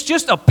 when it's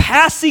just a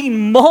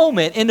passing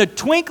moment in a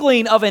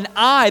twinkling of an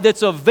eye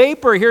that's a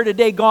vapor here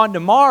today, gone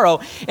tomorrow,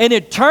 and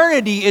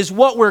eternity is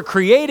what we're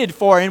created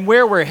for and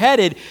where we're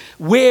headed,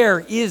 where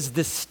is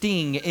the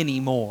sting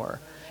anymore?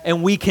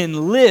 And we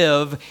can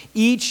live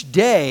each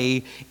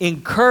day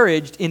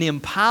encouraged and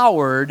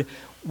empowered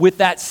with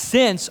that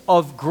sense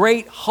of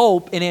great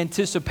hope and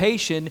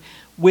anticipation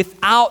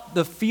without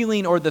the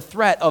feeling or the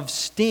threat of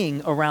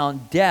sting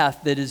around death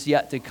that is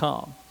yet to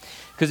come.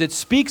 Because it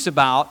speaks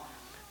about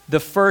the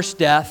first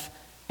death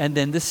and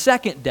then the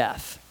second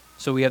death.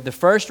 So we have the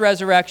first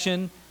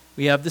resurrection,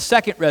 we have the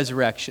second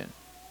resurrection.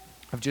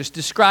 I've just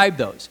described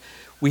those.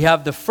 We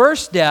have the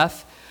first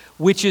death,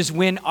 which is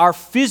when our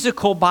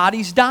physical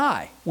bodies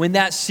die, when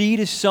that seed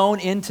is sown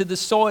into the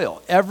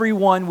soil.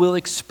 Everyone will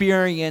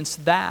experience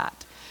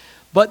that.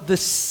 But the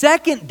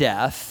second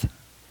death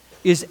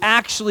is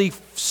actually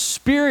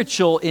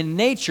spiritual in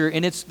nature,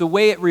 and it's the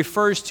way it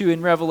refers to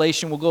in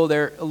Revelation. We'll go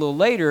there a little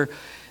later,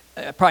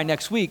 probably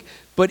next week,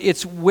 but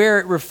it's where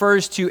it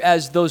refers to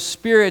as those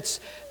spirits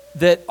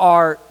that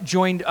are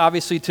joined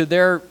obviously to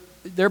their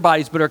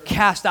bodies, but are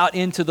cast out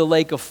into the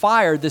lake of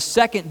fire. The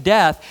second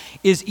death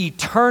is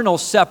eternal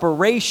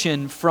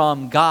separation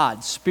from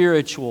God,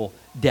 spiritual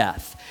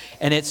death.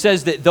 And it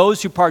says that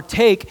those who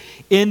partake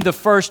in the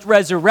first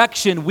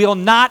resurrection will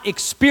not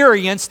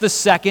experience the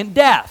second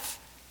death.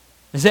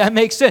 Does that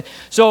make sense?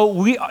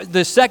 So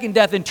the second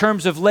death in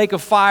terms of lake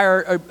of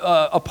fire,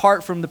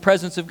 apart from the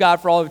presence of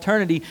God for all of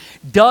eternity,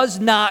 does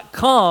not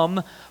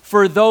come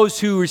for those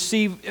who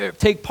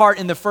take part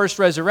in the first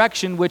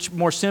resurrection, which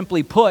more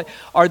simply put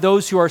are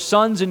those who are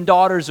sons and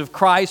daughters of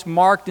Christ,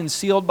 marked and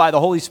sealed by the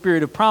Holy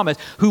Spirit of promise,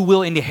 who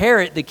will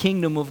inherit the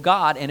kingdom of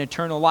God and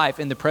eternal life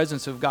in the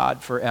presence of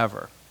God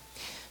forever.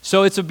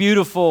 So it's a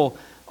beautiful,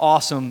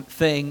 awesome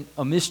thing,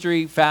 a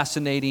mystery,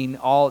 fascinating,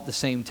 all at the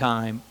same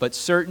time, but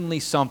certainly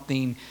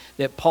something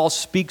that Paul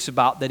speaks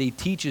about, that he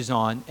teaches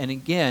on, and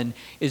again,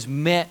 is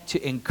meant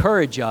to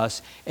encourage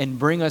us and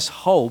bring us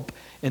hope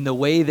in the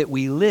way that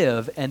we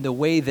live and the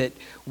way that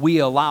we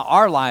allow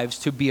our lives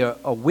to be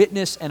a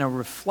witness and a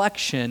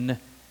reflection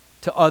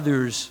to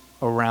others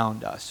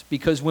around us.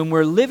 Because when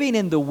we're living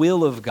in the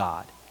will of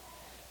God,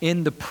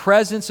 in the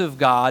presence of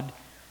God,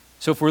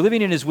 so if we're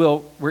living in His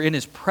will, we're in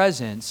His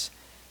presence,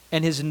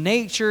 and His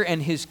nature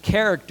and His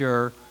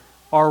character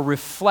are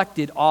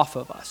reflected off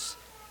of us.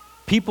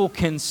 People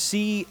can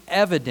see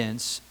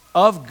evidence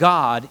of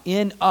God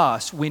in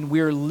us when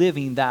we're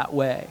living that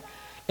way.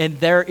 And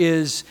there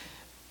is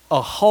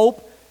a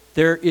hope,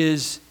 there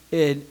is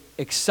an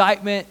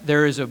excitement,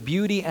 there is a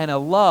beauty and a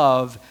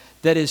love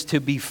that is to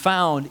be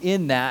found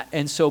in that.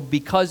 And so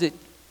because it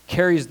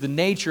carries the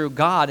nature of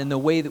God in the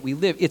way that we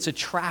live, it's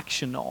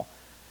attractional.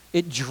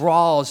 It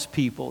draws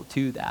people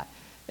to that.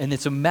 And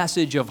it's a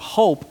message of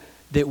hope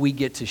that we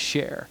get to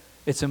share.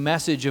 It's a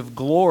message of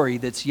glory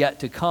that's yet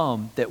to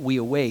come that we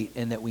await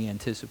and that we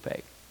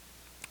anticipate.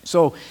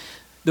 So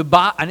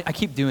I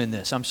keep doing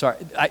this. I'm sorry.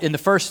 In the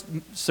first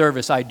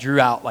service, I drew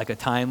out like a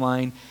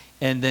timeline,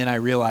 and then I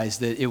realized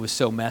that it was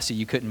so messy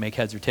you couldn't make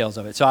heads or tails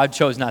of it. So I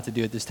chose not to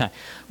do it this time.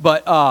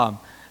 But at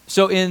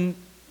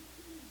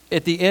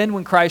the end,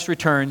 when Christ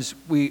returns,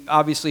 we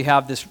obviously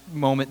have this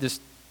moment, this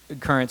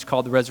occurrence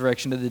called the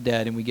resurrection of the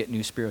dead, and we get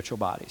new spiritual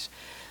bodies.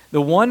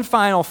 The one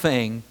final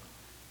thing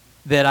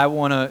that I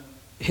want to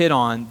hit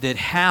on that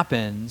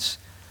happens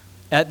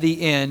at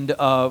the end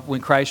of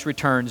when Christ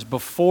returns,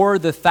 before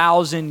the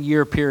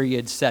 1,000-year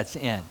period sets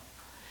in,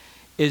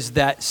 is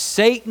that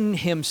Satan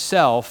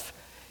himself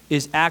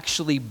is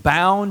actually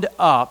bound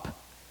up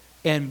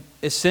and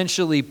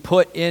essentially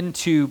put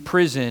into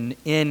prison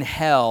in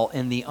hell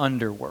in the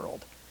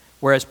underworld.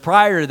 Whereas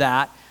prior to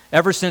that,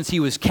 ever since he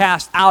was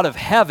cast out of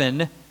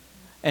heaven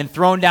and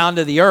thrown down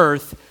to the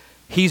earth,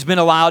 he's been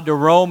allowed to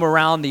roam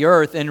around the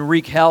earth and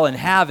wreak hell and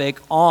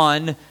havoc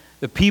on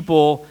the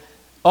people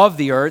of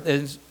the earth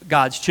as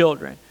God's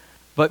children.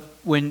 But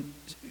when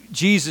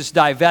Jesus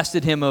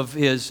divested him of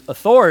his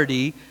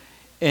authority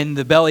in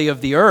the belly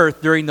of the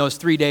earth during those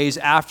 3 days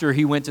after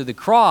he went to the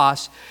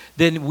cross,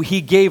 then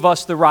he gave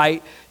us the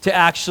right to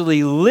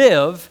actually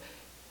live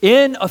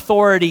in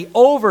authority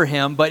over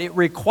him, but it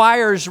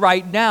requires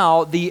right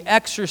now the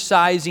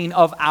exercising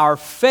of our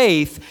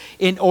faith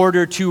in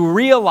order to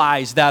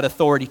realize that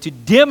authority, to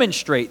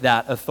demonstrate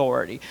that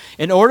authority.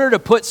 In order to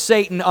put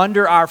Satan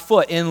under our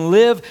foot and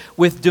live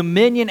with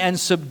dominion and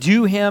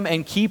subdue him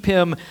and keep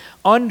him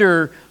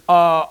under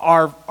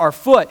our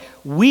foot,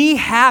 we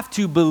have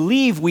to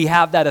believe we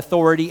have that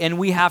authority and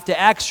we have to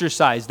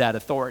exercise that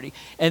authority.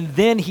 And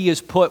then he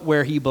is put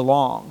where he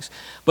belongs.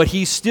 But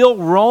he's still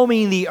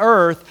roaming the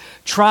earth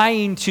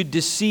trying to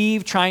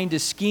deceive, trying to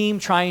scheme,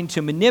 trying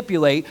to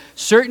manipulate,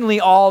 certainly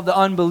all the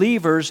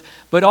unbelievers,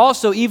 but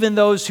also even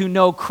those who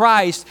know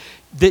Christ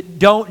that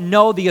don't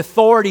know the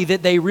authority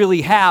that they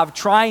really have,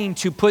 trying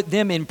to put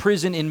them in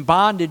prison, in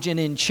bondage, and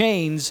in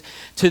chains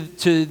to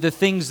the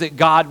things that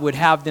God would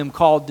have them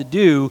called to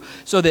do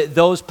so that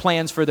those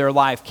plans for their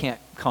life can't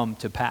come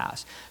to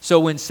pass. So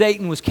when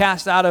Satan was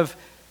cast out of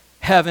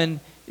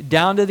heaven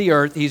down to the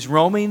earth, he's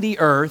roaming the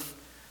earth.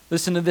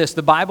 Listen to this.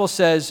 The Bible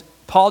says,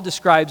 Paul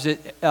describes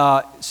it,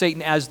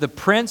 Satan, as the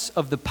prince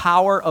of the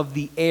power of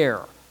the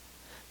air,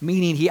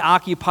 meaning he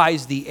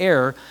occupies the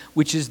air,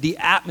 which is the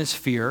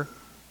atmosphere.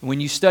 When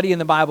you study in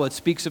the Bible, it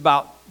speaks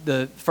about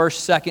the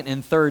first, second,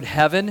 and third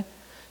heaven.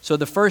 So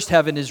the first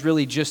heaven is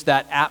really just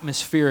that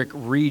atmospheric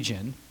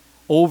region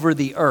over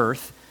the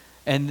earth,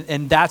 and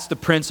that's the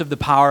prince of the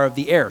power of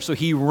the air. So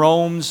he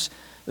roams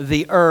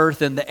the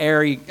earth, and the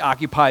air, he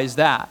occupies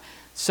that.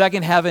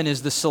 Second heaven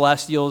is the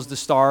celestials, the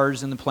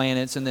stars, and the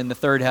planets, and then the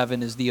third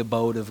heaven is the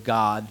abode of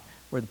God,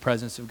 where the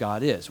presence of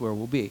God is, where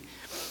we'll be.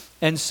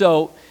 And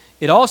so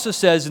it also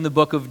says in the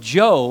book of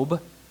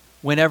Job,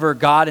 whenever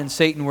God and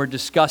Satan were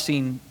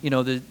discussing,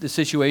 the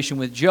situation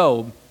with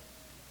Job,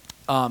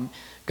 God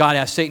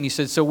asked Satan, he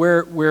said, so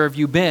where have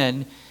you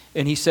been?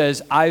 And he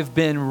says, I've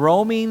been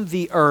roaming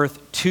the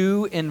earth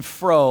to and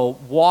fro,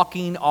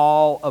 walking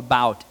all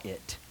about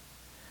it.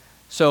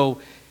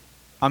 So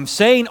I'm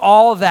saying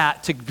all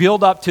that to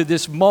build up to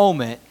this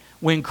moment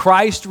when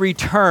Christ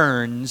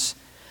returns,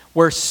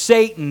 where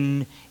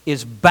Satan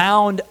is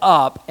bound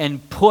up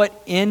and put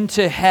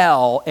into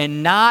hell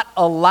and not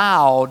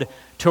allowed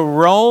to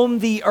roam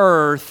the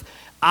earth,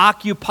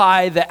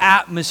 occupy the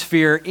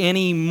atmosphere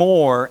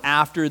anymore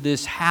after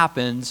this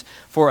happens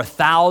for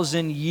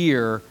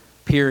 1,000-year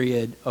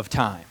period of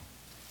time.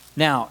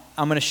 Now,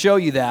 I'm going to show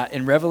you that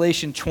in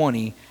Revelation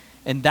 20,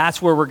 and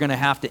that's where we're going to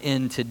have to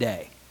end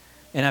today.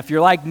 And if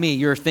you're like me,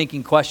 you're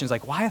thinking questions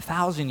like, why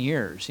 1,000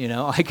 years?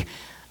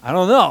 I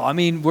don't know. I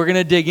mean, we're going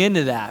to dig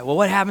into that. Well,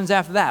 what happens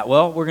after that?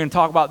 Well, we're going to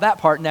talk about that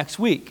part next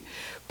week.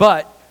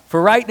 But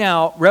for right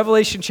now,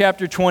 Revelation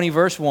chapter 20,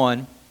 verse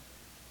 1,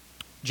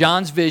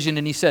 John's vision,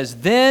 and he says,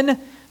 then,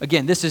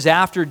 again, this is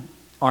after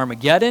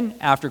Armageddon,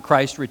 after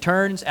Christ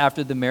returns,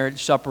 after the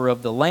marriage supper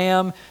of the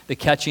Lamb, the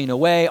catching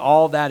away,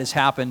 all that has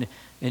happened,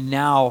 and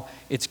now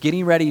it's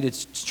getting ready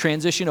to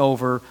transition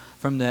over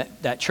from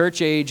that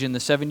church age and the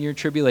 7-year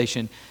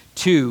tribulation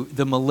to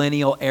the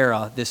millennial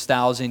era, this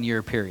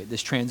 1,000-year period.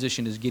 This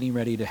transition is getting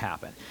ready to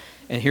happen.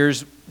 And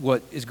here's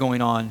what is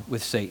going on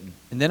with Satan.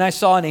 And then I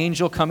saw an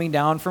angel coming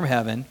down from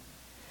heaven,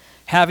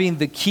 having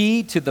the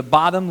key to the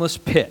bottomless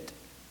pit,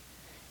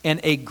 and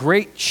a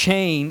great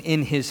chain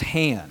in his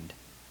hand.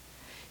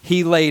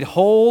 He laid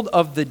hold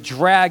of the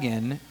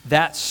dragon,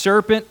 that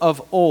serpent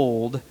of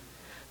old,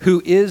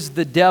 who is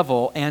the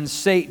devil and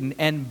Satan,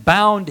 and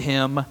bound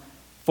him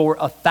for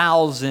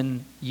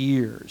 1,000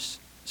 years.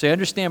 So you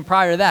understand,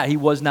 prior to that, he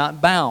was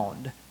not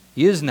bound.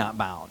 He is not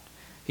bound.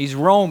 He's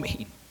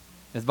roaming.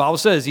 As the Bible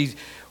says, he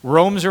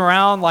roams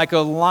around like a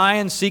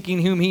lion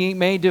seeking whom he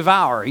may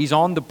devour. He's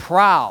on the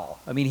prowl.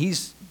 I mean,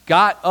 he's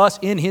got us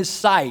in his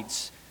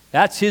sights.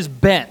 That's his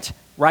bent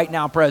right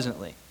now,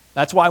 presently.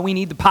 That's why we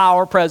need the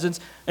power, presence,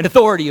 and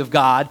authority of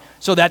God,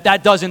 so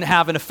that doesn't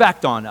have an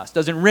effect on us,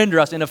 doesn't render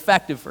us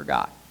ineffective for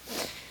God.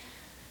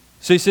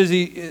 So he says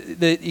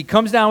he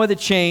comes down with a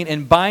chain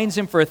and binds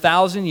him for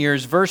 1,000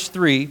 years. Verse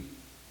 3,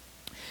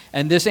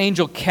 and this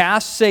angel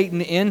cast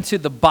Satan into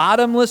the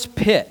bottomless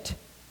pit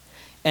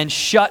and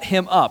shut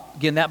him up.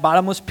 Again, that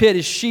bottomless pit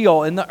is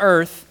Sheol in the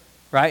earth,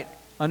 right?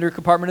 Under a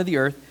compartment of the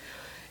earth.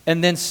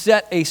 And then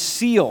set a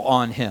seal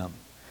on him,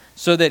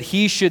 so that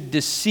he should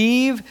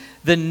deceive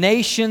the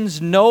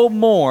nations no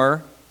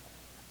more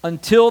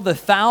until the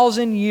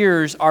 1,000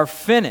 years are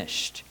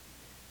finished.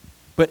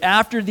 But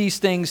after these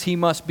things, he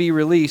must be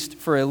released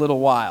for a little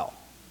while.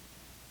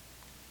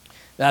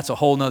 That's a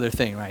whole nother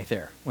thing right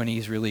there, when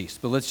he's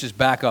released. But let's just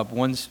back up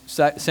one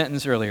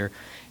sentence earlier.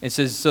 It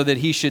says, so that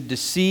he should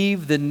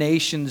deceive the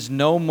nations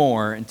no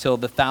more until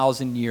the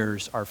 1,000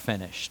 years are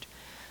finished.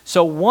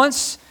 So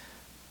once,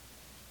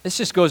 this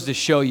just goes to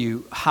show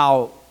you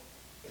how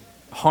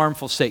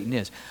harmful Satan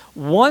is.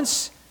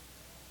 Once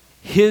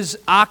his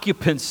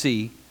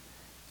occupancy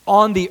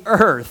on the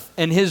earth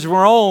and his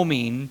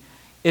roaming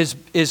is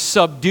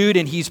subdued,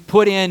 and he's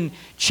put in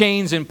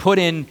chains and put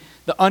in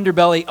the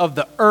underbelly of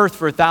the earth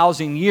for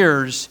 1,000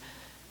 years,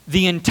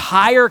 the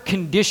entire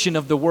condition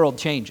of the world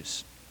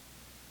changes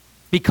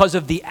because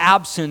of the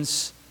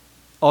absence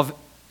of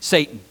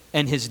Satan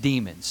and his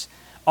demons.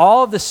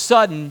 All of a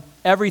sudden,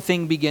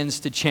 everything begins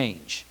to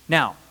change.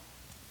 Now,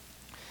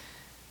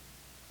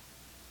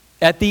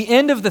 at the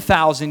end of the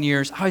 1,000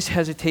 years, I always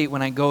hesitate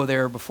when I go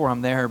there before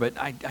I'm there, but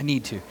I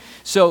need to.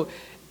 So,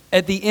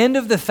 at the end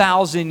of the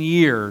 1,000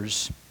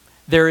 years,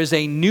 there is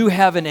a new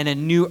heaven and a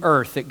new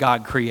earth that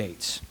God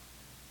creates.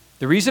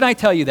 The reason I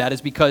tell you that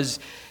is because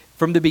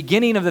from the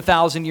beginning of the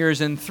 1,000 years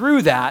and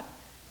through that,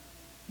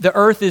 the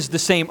earth is the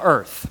same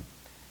earth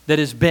that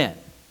has been.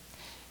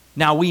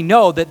 Now, we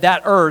know that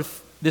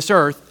this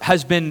earth,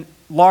 has been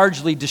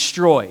largely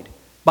destroyed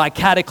by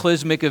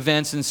cataclysmic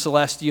events and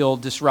celestial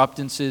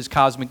disruptances,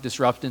 cosmic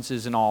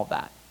disruptances, and all of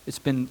that. It's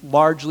been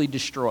largely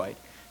destroyed.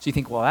 So you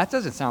think, well, that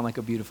doesn't sound like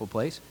a beautiful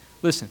place.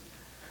 Listen,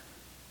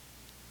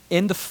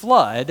 in the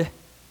flood,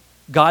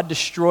 God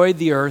destroyed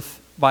the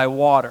earth by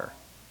water.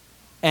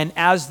 And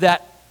as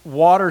that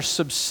water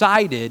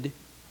subsided,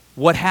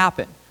 what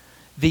happened?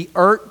 The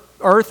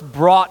earth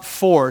brought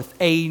forth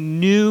a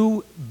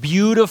new,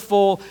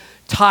 beautiful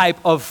type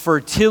of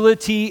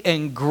fertility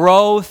and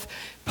growth,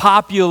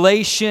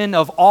 population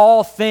of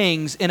all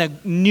things in a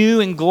new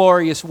and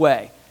glorious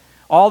way.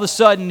 All of a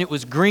sudden, it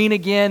was green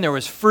again, there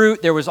was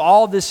fruit, there was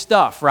all this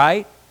stuff,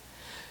 right?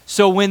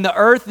 So when the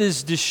earth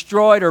is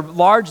destroyed or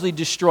largely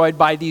destroyed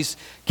by these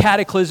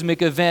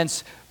cataclysmic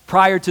events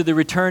prior to the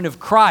return of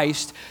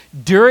Christ,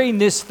 during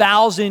this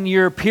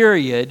 1,000-year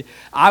period,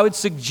 I would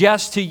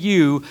suggest to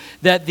you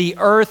that the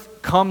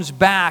earth comes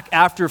back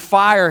after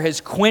fire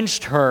has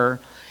quenched her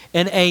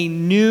in a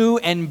new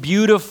and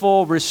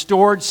beautiful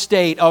restored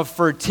state of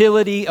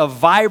fertility, of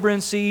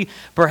vibrancy,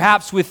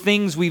 perhaps with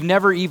things we've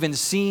never even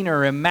seen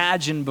or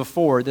imagined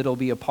before that'll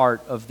be a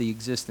part of the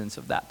existence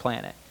of that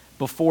planet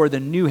before the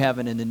new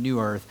heaven and the new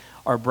earth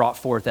are brought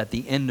forth at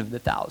the end of the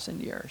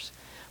 1,000 years.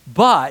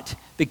 But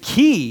the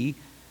key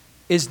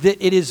is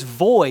that it is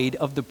void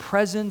of the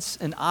presence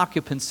and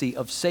occupancy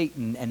of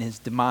Satan and his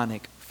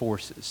demonic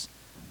forces.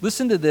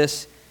 Listen to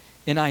this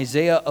in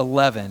Isaiah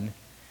 11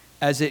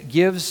 as it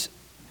gives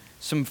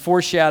some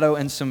foreshadow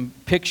and some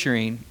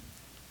picturing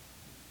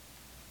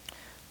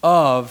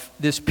of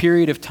this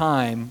period of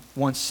time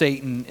once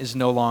Satan is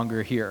no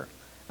longer here.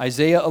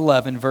 Isaiah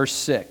 11, verse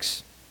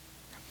 6.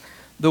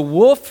 The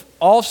wolf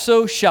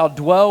also shall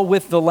dwell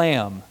with the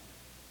lamb.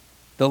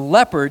 The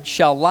leopard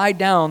shall lie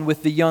down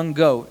with the young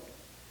goat.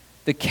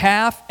 The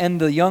calf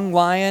and the young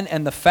lion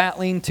and the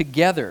fatling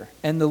together,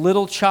 and the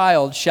little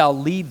child shall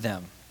lead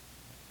them.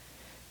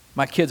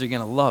 My kids are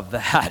going to love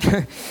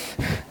that.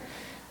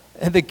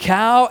 And the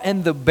cow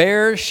and the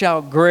bear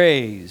shall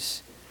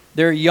graze.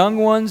 Their young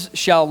ones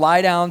shall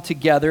lie down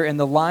together, and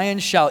the lion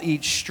shall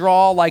eat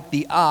straw like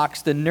the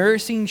ox. The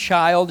nursing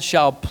child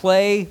shall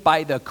play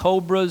by the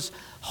cobra's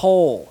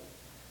hole.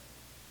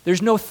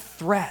 There's no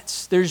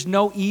threats. There's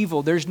no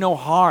evil. There's no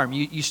harm.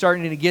 You're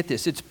starting to get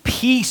this. It's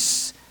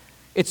peace.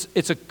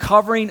 It's a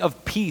covering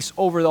of peace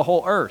over the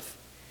whole earth.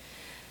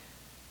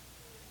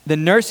 The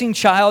nursing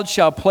child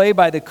shall play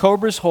by the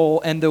cobra's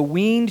hole, and the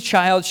weaned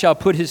child shall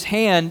put his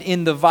hand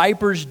in the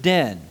viper's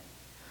den.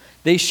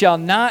 They shall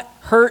not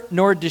hurt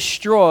nor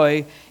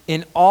destroy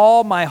in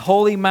all my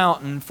holy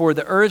mountain, for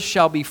the earth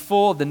shall be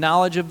full of the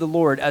knowledge of the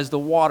Lord as the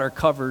water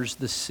covers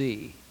the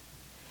sea.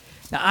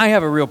 Now, I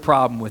have a real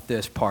problem with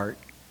this part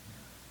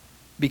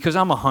because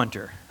I'm a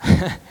hunter.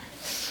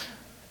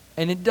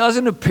 And it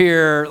doesn't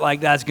appear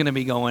like that's going to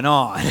be going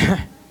on.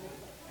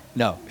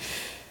 No.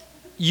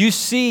 You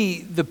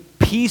see the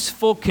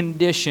peaceful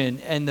condition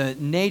and the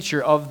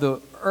nature of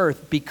the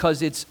earth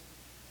because it's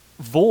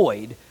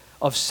void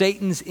of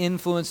Satan's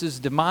influences,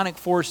 demonic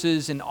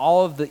forces, and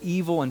all of the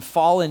evil and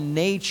fallen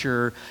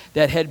nature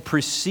that had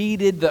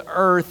preceded the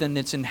earth and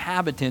its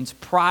inhabitants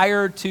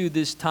prior to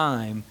this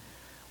time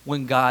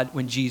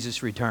when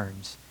Jesus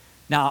returns.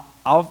 Now,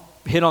 I'll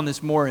hit on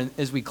this more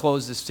as we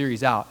close this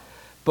series out.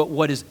 But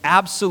what is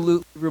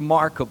absolutely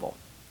remarkable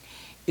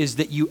is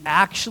that you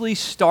actually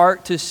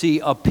start to see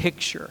a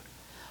picture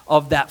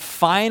of that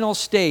final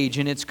stage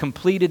in its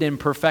completed and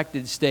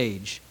perfected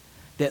stage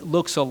that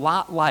looks a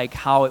lot like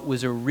how it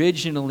was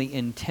originally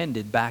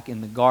intended back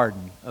in the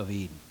Garden of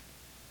Eden.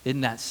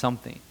 Isn't that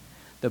something?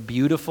 The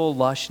beautiful,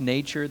 lush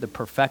nature, the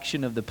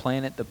perfection of the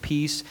planet, the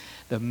peace,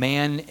 the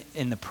man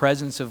in the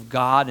presence of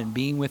God and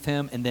being with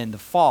him, and then the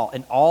fall.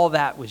 And all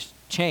that was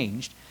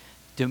changed.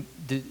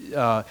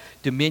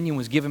 Dominion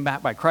was given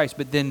back by Christ.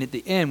 But then at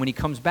the end, when he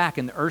comes back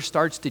and the earth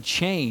starts to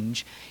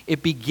change,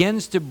 it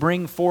begins to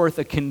bring forth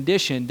a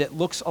condition that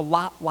looks a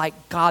lot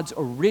like God's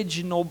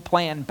original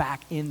plan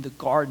back in the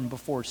garden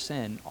before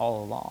sin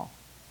all along.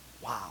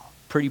 Wow,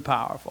 pretty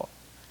powerful.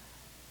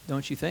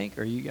 Don't you think?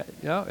 Or you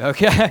got,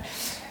 okay.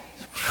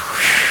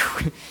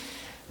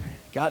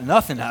 Got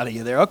nothing out of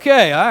you there.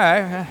 Okay, all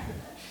right.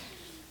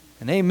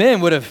 An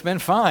amen would have been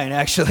fine,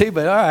 actually,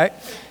 but all right.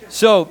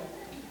 So,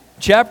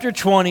 chapter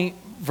 20,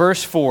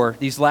 verse 4,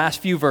 these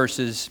last few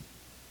verses,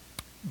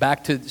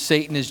 back to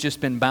Satan has just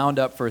been bound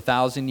up for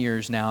 1,000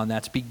 years now, and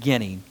that's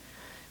beginning.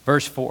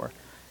 Verse 4,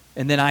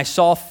 and then I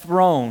saw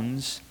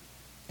thrones,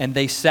 and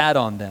they sat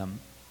on them,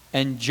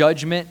 and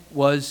judgment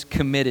was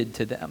committed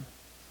to them.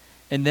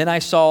 And then I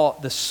saw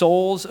the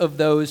souls of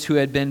those who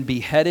had been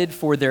beheaded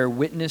for their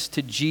witness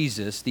to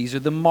Jesus. These are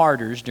the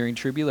martyrs during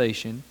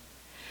tribulation.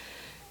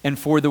 And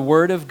for the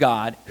word of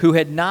God, who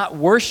had not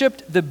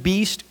worshipped the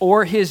beast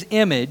or his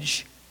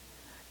image,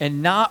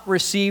 and not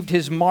received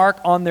his mark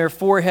on their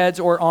foreheads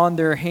or on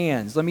their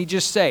hands. Let me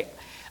just say,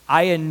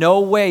 I in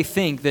no way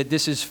think that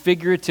this is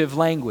figurative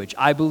language.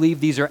 I believe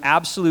these are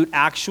absolute,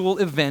 actual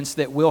events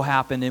that will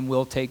happen and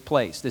will take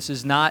place. This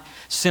is not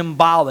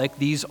symbolic.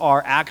 These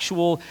are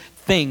actual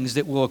things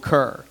that will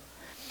occur.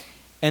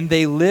 And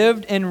they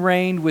lived and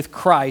reigned with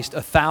Christ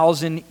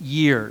 1,000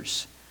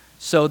 years.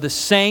 So the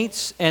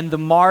saints and the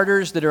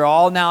martyrs that are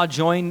all now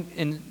joined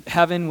in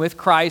heaven with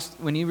Christ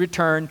when he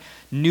returns,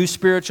 new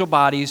spiritual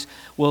bodies,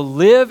 will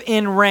live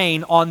and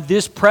reign on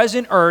this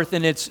present earth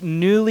in its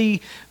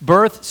newly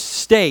birthed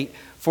state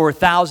for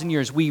 1,000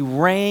 years. We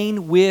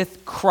reign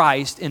with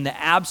Christ in the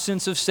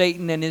absence of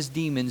Satan and his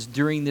demons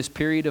during this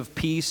period of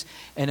peace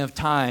and of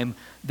time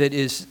that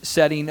is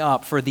setting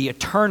up for the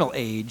eternal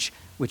age,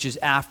 which is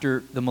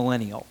after the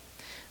millennial.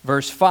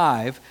 Verse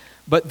 5,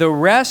 but the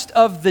rest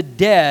of the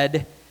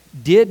dead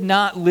did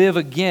not live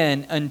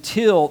again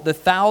until the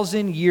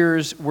 1,000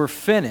 years were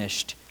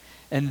finished.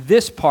 And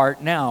this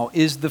part now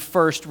is the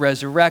first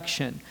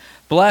resurrection.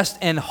 Blessed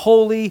and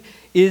holy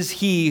is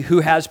he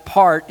who has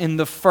part in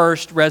the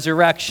first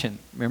resurrection.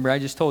 Remember, I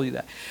just told you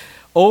that.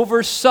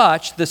 Over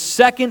such, the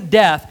second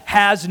death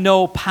has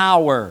no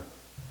power,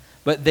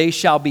 but they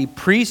shall be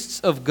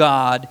priests of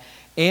God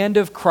and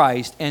of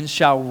Christ, and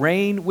shall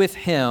reign with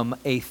him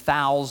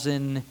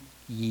 1,000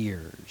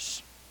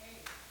 years.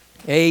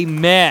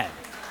 Amen.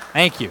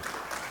 Thank you.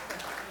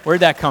 Where'd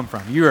that come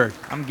from?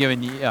 I'm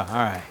giving you, all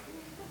right.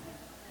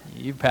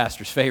 You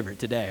pastor's favorite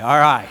today. All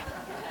right.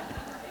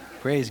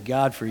 Praise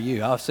God for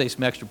you. I'll say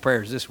some extra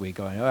prayers this week.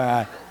 All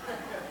right.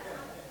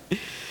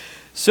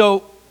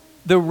 So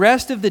the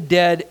rest of the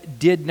dead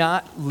did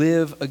not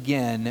live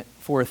again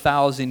for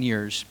 1,000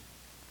 years.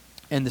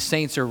 And the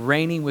saints are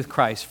reigning with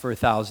Christ for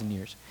 1,000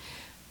 years.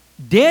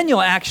 Daniel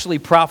actually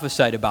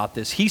prophesied about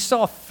this. He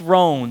saw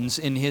thrones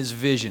in his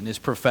vision, his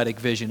prophetic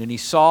vision, and he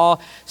saw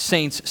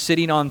saints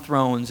sitting on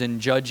thrones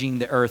and judging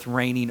the earth,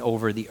 reigning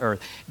over the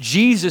earth.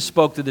 Jesus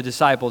spoke to the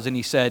disciples and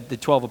he said, the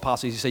 12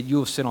 apostles, he said, you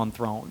will sit on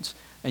thrones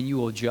and you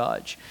will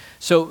judge.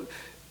 So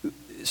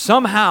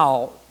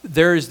somehow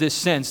there is this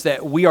sense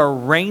that we are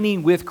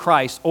reigning with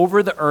Christ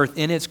over the earth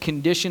in its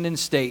condition and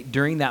state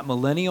during that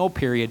millennial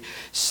period.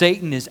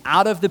 Satan is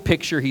out of the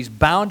picture. He's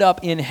bound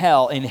up in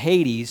hell, in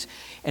Hades.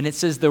 And it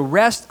says the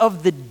rest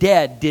of the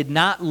dead did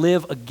not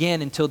live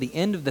again until the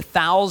end of the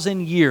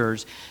 1,000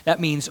 years. That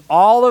means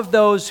all of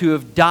those who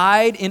have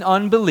died in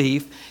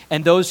unbelief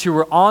and those who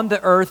were on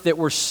the earth that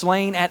were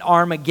slain at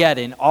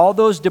Armageddon, all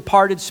those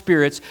departed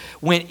spirits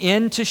went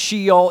into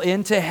Sheol,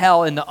 into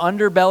hell, in the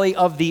underbelly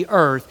of the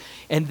earth,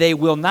 and they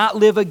will not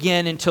live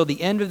again until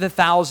the end of the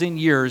 1,000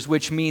 years,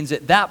 which means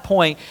at that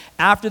point,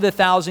 after the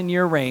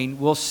 1,000-year reign,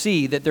 we'll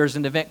see that there's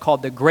an event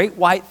called the Great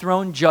White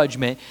Throne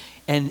Judgment,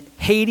 and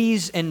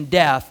Hades and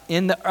death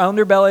in the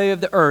underbelly of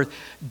the earth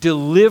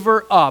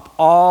deliver up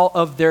all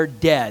of their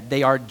dead.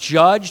 They are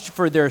judged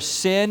for their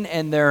sin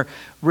and their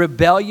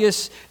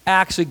rebellious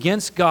acts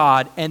against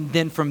God, and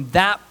then from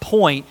that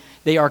point,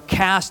 they are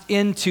cast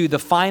into the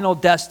final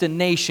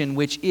destination,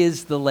 which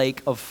is the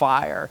lake of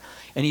fire.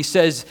 And he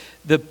says,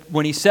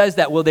 when he says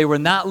that, well, they will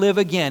not live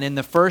again. In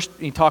the first,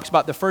 he talks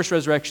about the first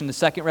resurrection, the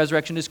second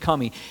resurrection is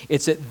coming.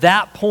 It's at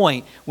that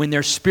point when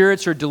their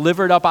spirits are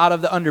delivered up out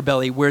of the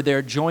underbelly, where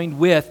they're joined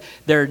with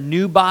their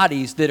new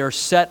bodies that are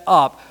set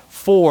up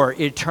for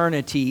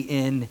eternity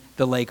in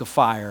the lake of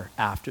fire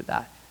after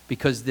that,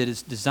 because that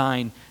is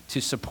designed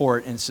to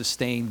support and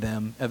sustain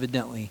them,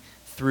 evidently,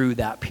 through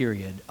that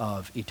period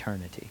of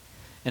eternity.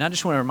 And I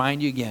just want to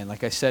remind you again,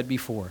 like I said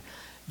before,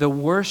 the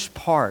worst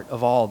part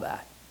of all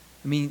that,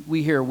 I mean,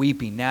 we hear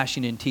weeping,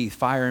 gnashing in teeth,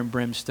 fire and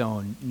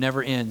brimstone,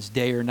 never ends,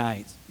 day or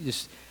night,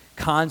 just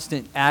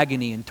constant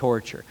agony and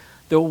torture.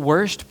 The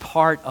worst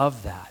part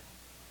of that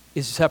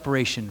is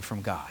separation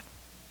from God.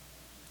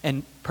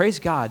 And praise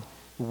God,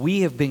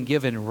 we have been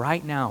given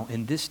right now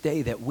in this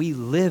day that we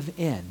live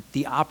in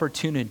the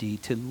opportunity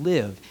to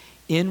live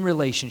in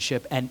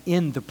relationship and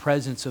in the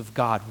presence of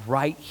God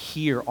right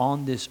here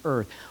on this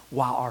earth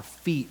while our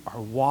feet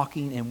are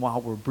walking and while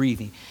we're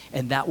breathing.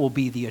 And that will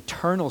be the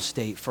eternal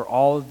state for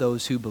all of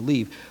those who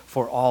believe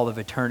for all of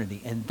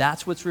eternity. And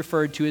that's what's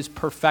referred to as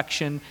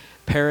perfection,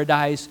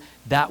 paradise.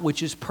 That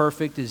which is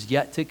perfect is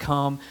yet to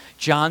come.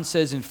 John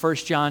says in 1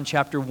 John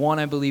chapter 1,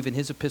 I believe in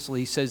his epistle,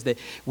 he says that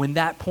when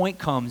that point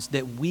comes,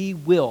 that we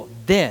will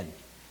then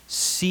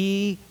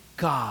see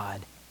God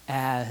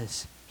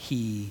as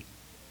he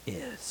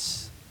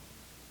is.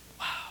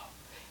 Wow.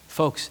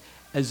 Folks,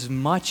 as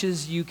much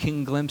as you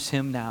can glimpse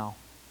him now,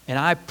 and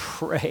I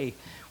pray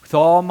with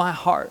all my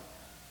heart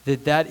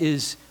that that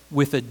is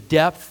with a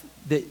depth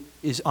that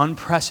is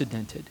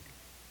unprecedented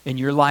in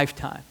your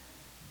lifetime,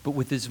 but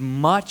with as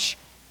much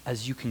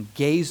as you can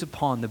gaze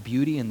upon the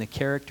beauty and the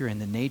character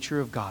and the nature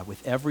of God,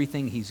 with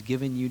everything he's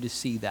given you to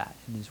see that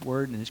in his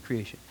word and his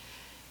creation,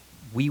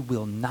 we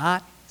will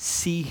not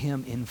see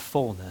him in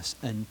fullness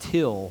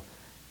until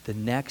the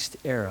next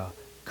era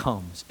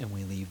comes and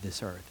we leave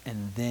this earth.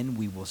 And then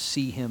we will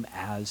see him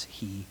as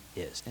he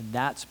is. And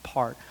that's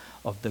part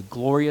of the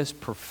glorious,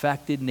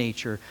 perfected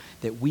nature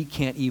that we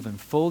can't even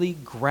fully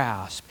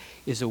grasp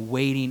is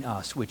awaiting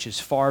us, which is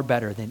far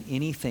better than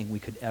anything we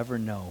could ever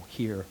know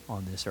here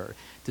on this earth.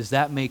 Does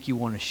that make you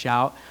want to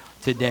shout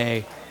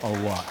today or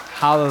what?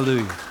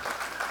 Hallelujah.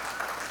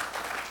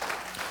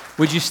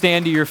 Would you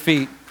stand to your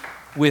feet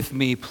with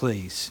me,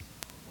 please?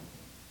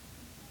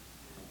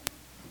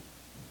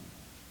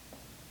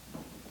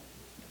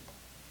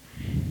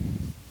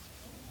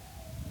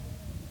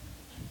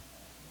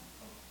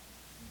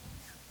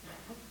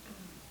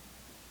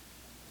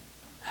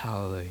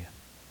 Hallelujah.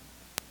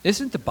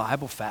 Isn't the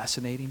Bible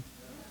fascinating?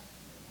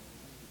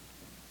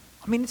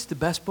 I mean, it's the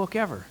best book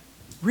ever.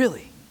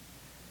 Really.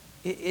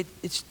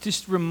 It's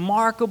just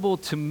remarkable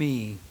to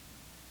me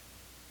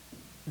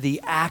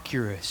the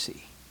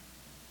accuracy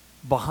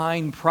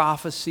behind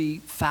prophecy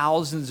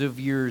thousands of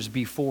years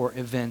before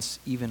events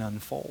even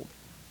unfold.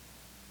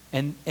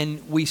 And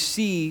we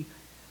see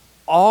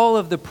all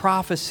of the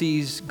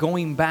prophecies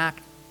going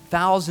back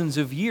thousands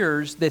of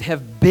years that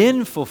have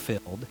been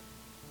fulfilled,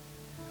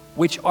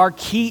 which are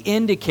key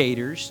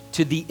indicators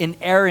to the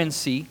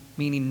inerrancy,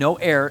 meaning no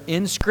error,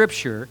 in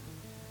Scripture,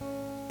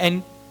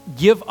 and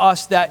give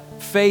us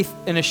that faith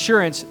and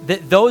assurance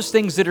that those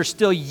things that are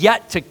still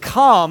yet to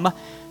come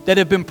that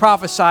have been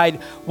prophesied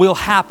will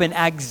happen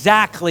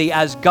exactly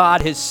as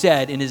God has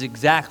said and is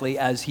exactly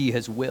as he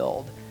has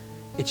willed.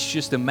 It's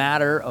just a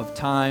matter of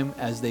time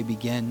as they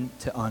begin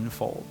to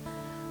unfold.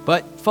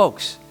 But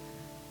folks,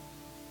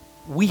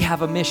 we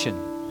have a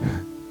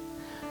mission.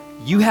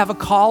 You have a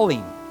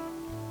calling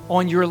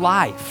on your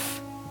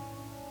life,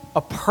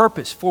 a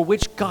purpose for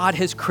which God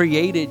has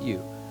created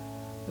you.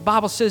 The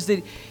Bible says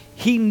that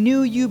he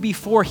knew you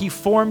before he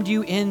formed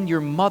you in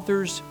your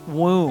mother's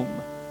womb.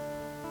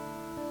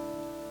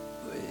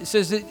 It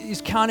says that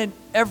he's counted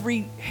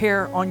every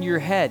hair on your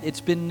head.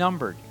 It's been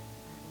numbered.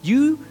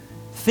 You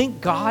think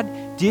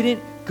God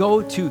didn't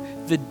go to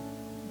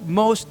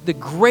the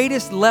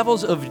greatest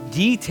levels of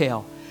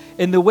detail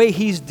in the way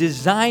he's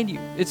designed you?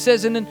 It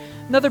says in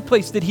another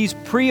place that he's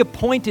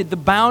pre-appointed the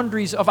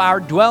boundaries of our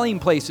dwelling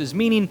places,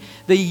 meaning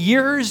the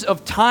years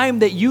of time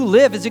that you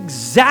live is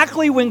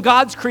exactly when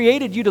God's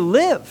created you to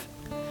live.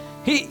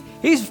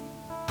 He's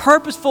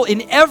purposeful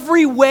in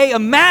every way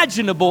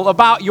imaginable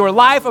about your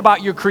life,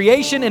 about your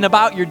creation, and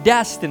about your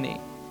destiny.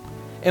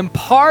 And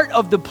part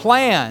of the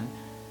plan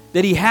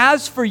that he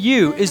has for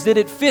you is that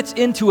it fits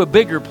into a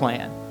bigger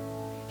plan.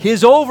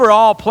 His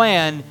overall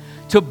plan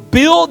to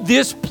build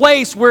this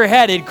place we're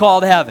headed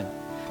called heaven,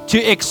 to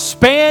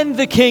expand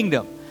the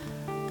kingdom.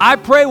 I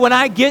pray when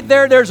I get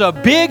there, there's a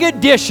big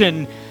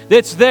addition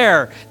that's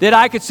there that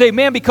I could say,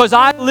 man, because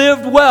I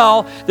lived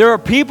well, there are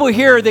people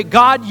here that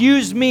God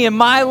used me in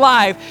my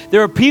life.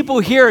 There are people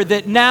here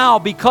that now,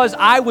 because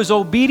I was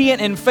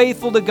obedient and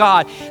faithful to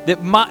God,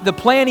 that the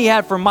plan he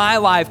had for my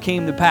life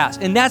came to pass.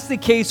 And that's the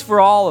case for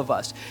all of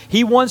us.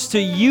 He wants to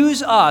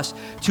use us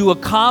to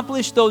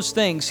accomplish those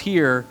things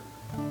here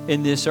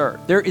in this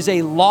earth. There is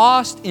a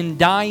lost and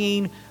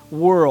dying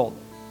world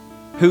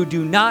who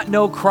do not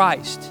know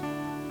Christ.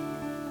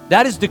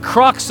 That is the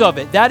crux of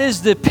it. That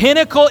is the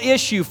pinnacle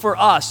issue for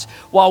us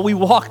while we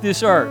walk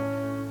this earth,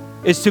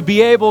 is to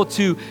be able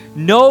to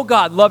know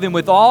God, love him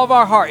with all of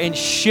our heart, and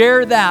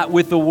share that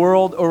with the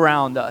world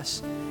around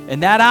us.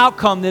 And that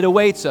outcome that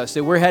awaits us,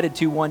 that we're headed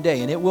to one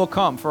day, and it will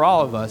come for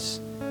all of us,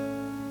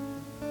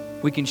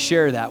 we can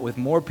share that with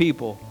more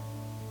people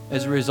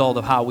as a result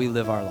of how we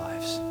live our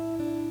lives.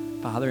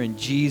 Father, in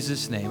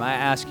Jesus' name, I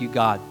ask you,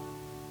 God,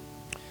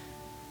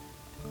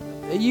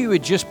 that you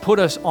would just put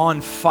us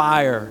on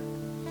fire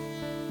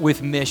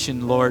with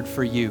mission, Lord,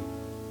 for you.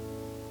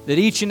 That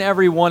each and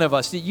every one of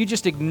us, that you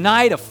just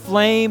ignite a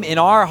flame in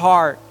our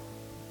heart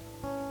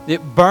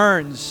that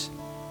burns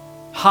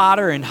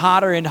hotter and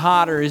hotter and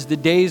hotter as the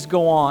days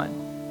go on.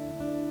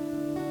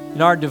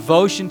 In our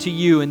devotion to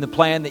you and the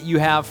plan that you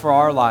have for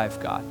our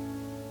life, God.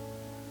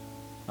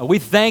 We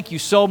thank you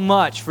so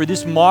much for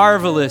this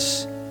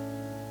marvelous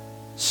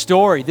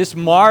story, this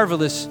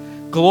marvelous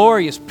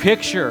glorious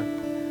picture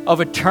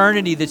of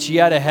eternity that's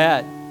yet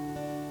ahead.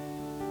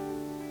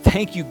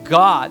 Thank you,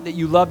 God, that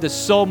you loved us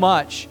so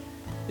much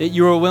that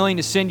you were willing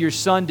to send your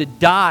Son to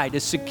die to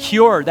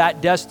secure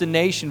that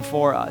destination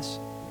for us.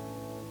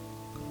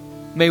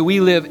 May we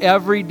live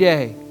every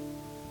day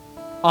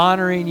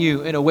honoring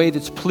you in a way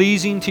that's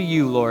pleasing to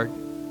you, Lord,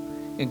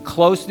 in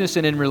closeness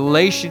and in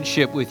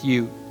relationship with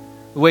you,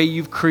 the way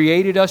you've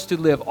created us to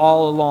live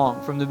all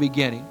along from the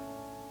beginning.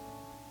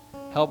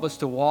 Help us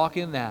to walk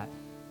in that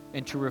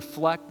and to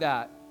reflect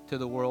that to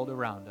the world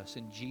around us.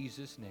 In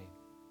Jesus' name,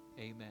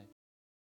 amen.